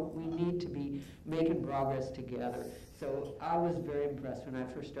 you know? We need to be making progress together. So I was very impressed when I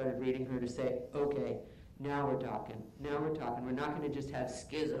first started reading her to say, okay, now we're talking. We're not going to just have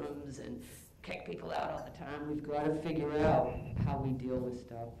schisms and kick people out all the time. We've got to figure out how we deal with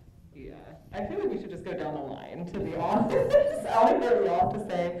stuff. Yeah, I feel like we should just go down the line, to be honest. I like what we all have to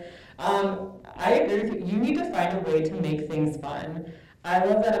say. I agree with you. You need to find a way to make things fun. I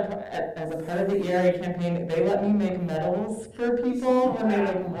love that as a part of the ERA campaign, they let me make medals for people when they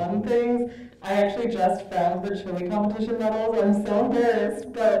like won things. I actually just found the chili competition medals. I'm so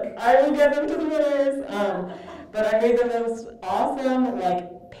embarrassed, but I will get them to the winners. But I made the most awesome,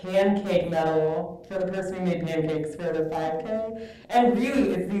 like, pancake medal for the person who made pancakes for the 5K. And really,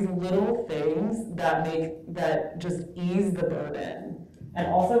 it's these little things that just ease the burden. And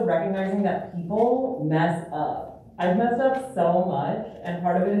also recognizing that people mess up. I've messed up so much, and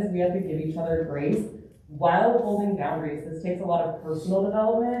part of it is we have to give each other grace while holding boundaries. This takes a lot of personal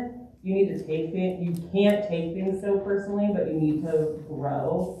development. You need to take things, you can't take things so personally, but you need to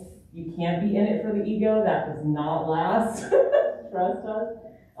grow. You can't be in it for the ego. That does not last. Trust us.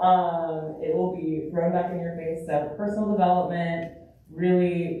 It will be thrown back in your face. So personal development,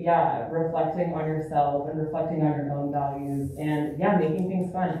 really, reflecting on yourself and reflecting on your own values, and making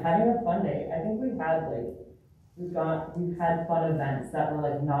things fun, having a fun day. I think we've had fun events that were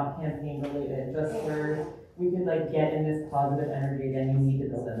like not campaign related, just where we could like get in this positive energy again. You need to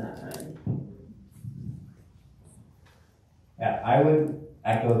build in that time. Yeah, I would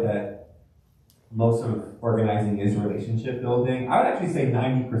echo that most of organizing is relationship building. I would actually say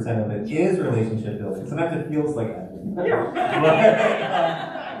 90% of it is relationship building. Sometimes it feels like that.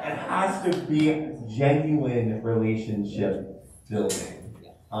 It has to be genuine relationship building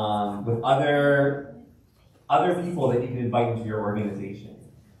with other people that you can invite into your organization,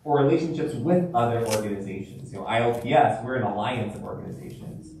 or relationships with other organizations. You know, ILPS, we're an alliance of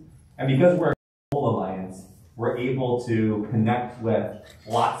organizations. And because we're a global alliance, we're able to connect with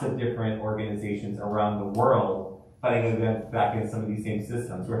lots of different organizations around the world, putting them back in some of these same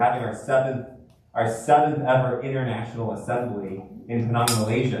systems. We're having our seventh ever international assembly in Penang,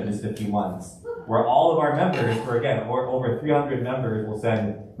 Malaysia, in just a few months, where all of our members, over 300 members, will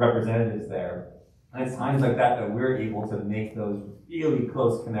send representatives there. And it's times like that that we're able to make those really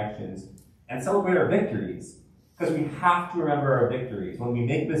close connections and celebrate our victories. Because we have to remember our victories. When we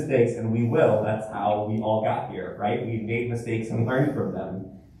make mistakes, and we will, that's how we all got here, right? We made mistakes and learned from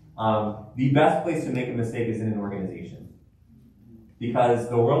them. The best place to make a mistake is in an organization. Because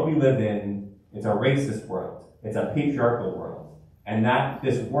the world we live in, it's a racist world. It's a patriarchal world. And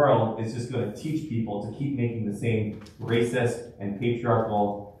this world is just going to teach people to keep making the same racist and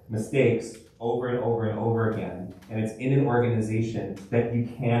patriarchal mistakes over and over and over again. And it's in an organization that you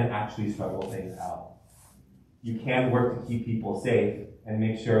can actually struggle things out. You can work to keep people safe and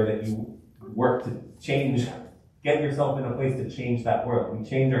make sure that you work to change, get yourself in a place to change that world. We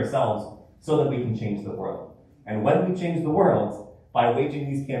change ourselves so that we can change the world. And when we change the world, by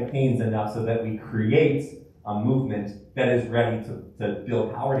waging these campaigns enough so that we create a movement that is ready to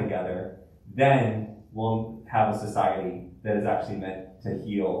build power together, then we'll have a society that is actually meant to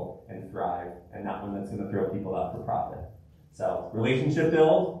heal and thrive, and not one that's going to throw people out for profit. So, relationship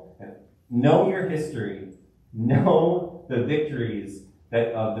build, know your history. Know the victories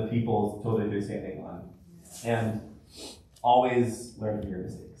that of the people told that you're standing on, and always learn from your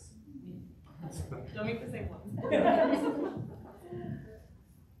mistakes. Don't make the same one.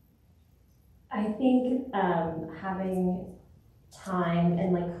 I think having time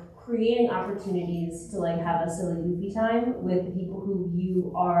and creating opportunities to have a silly goofy time with the people who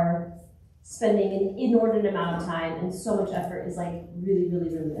you are spending an inordinate amount of time and so much effort is really, really,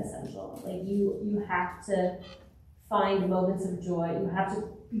 really essential. You have to find moments of joy. You have to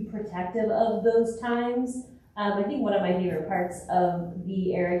be protective of those times. I think one of my favorite parts of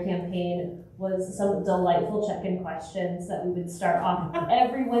the ERA campaign was some delightful check-in questions that we would start off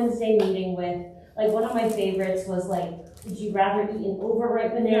every Wednesday meeting with. One of my favorites was would you rather eat an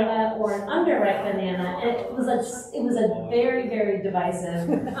overripe banana or an underripe banana? And it was a very, very divisive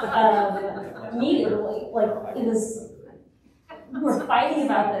meeting. We were fighting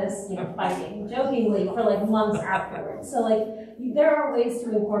about this, jokingly for months afterwards. So there are ways to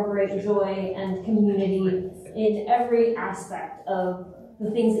incorporate joy and community in every aspect of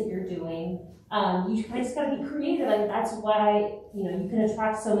the things that you're doing. You just gotta be creative. That's why you can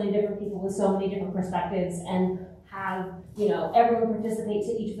attract so many different people with so many different perspectives and have everyone participate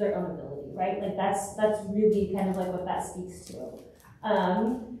to each of their own ability, right? That's really kind of what that speaks to.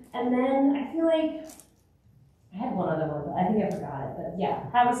 And then I feel I had one other one, but I think I forgot it. But yeah,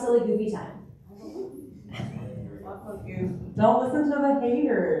 have a silly goofy time. Don't listen to the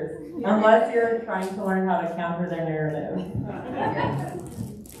haters unless you're trying to learn how to counter their narrative.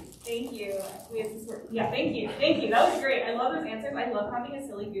 Thank you. Thank you. That was great. I love those answers. I love having a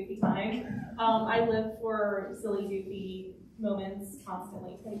silly, goofy time. I live for silly, goofy moments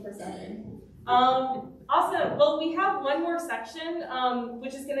constantly, 24/7. Awesome. Well, we have one more section,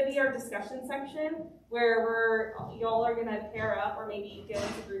 which is going to be our discussion section, where y'all are going to pair up or maybe go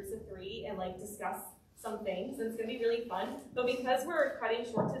into groups of 3 and discuss some things. It's going to be really fun. But because we're cutting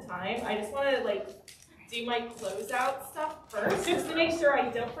short to time, I just want to do my closeout stuff first, just to make sure I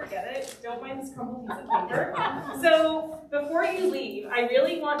don't forget it. Don't mind this crumpled piece of paper. So before you leave, I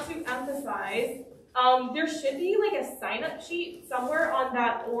really want to emphasize there should be a sign-up sheet somewhere on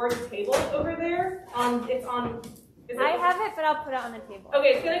that org table over there. I have it, but I'll put it on the table.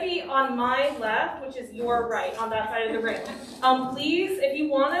 Okay, it's going to be on my left, which is your right, on that side of the room. Please, if you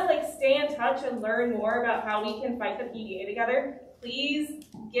want to stay in touch and learn more about how we can fight the PDA together, please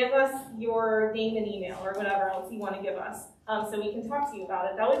give us your name and email or whatever else you want to give us so we can talk to you about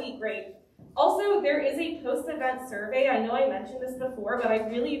it. That would be great. Also, there is a post-event survey. I know I mentioned this before, but I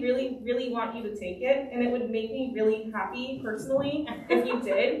really, really, really want you to take it, and it would make me really happy personally if you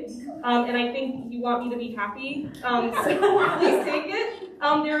did. And I think you want me to be happy, so please take it.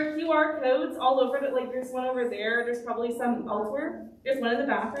 There are QR codes all over it. There's one over there. There's probably some elsewhere. There's one in the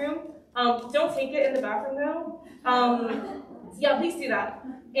bathroom. Don't take it in the bathroom though. Yeah, please do that.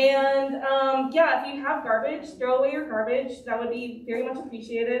 And yeah, if you have garbage, throw away your garbage. That would be very much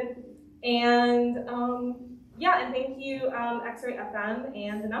appreciated. And yeah, and thank you XRAY FM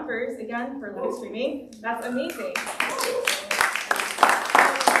and the numbers again for live streaming. That's amazing.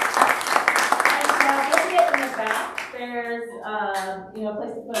 And don't forget in the back, there's you know, a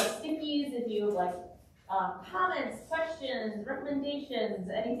place to put up stickies if you have like comments, questions, recommendations,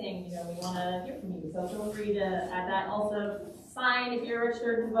 anything. You know, we want to hear from you. So feel free to add that. Also, sign if you're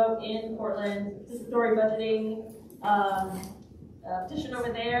registered to vote in Portland. Participatory budgeting. Petition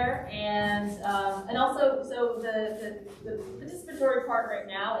over there, and also, so the participatory part right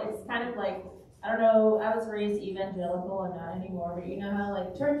now is kind of like, I don't know, I was raised evangelical and not anymore, but you know how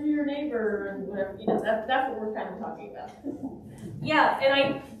like turn to your neighbor and whatever, you know, that's what we're kind of talking about. Yeah,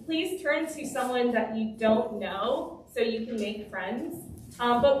 and please turn to someone that you don't know so you can make friends.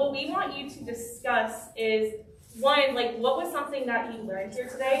 But what we want you to discuss is, one, like what was something that you learned here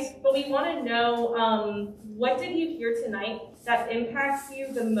today, but we want to know what did you hear tonight that impacts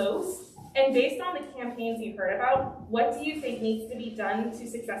you the most, and based on the campaigns you heard about, what do you think needs to be done to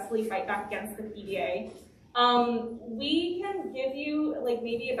successfully fight back against the PDA? We can give you like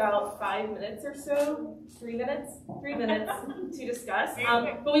maybe about 5 minutes or so, 3 minutes to discuss,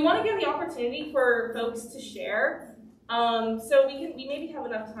 but we want to give the opportunity for folks to share, so we maybe have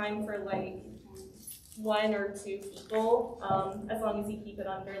enough time for like 1 or 2 people, as long as you keep it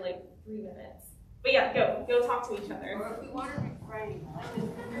under like 3 minutes. But yeah, go talk to each other. Or if we want to refrain,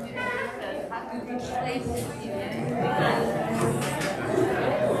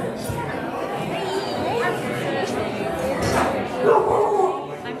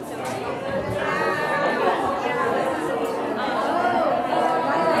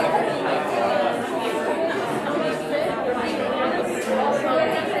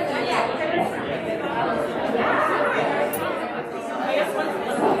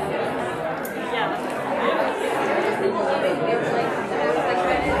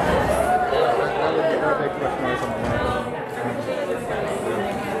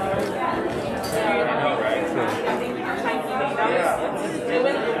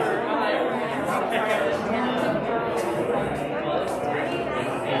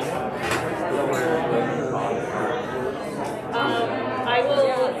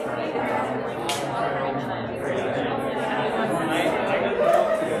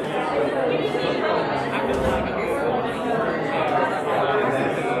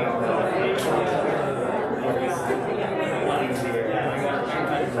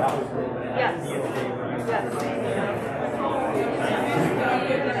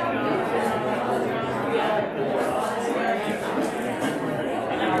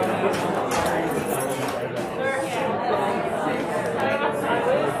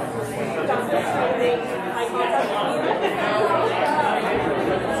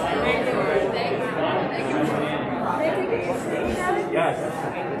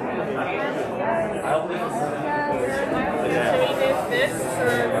 Should we do this or?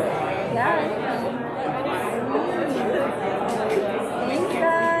 Yeah.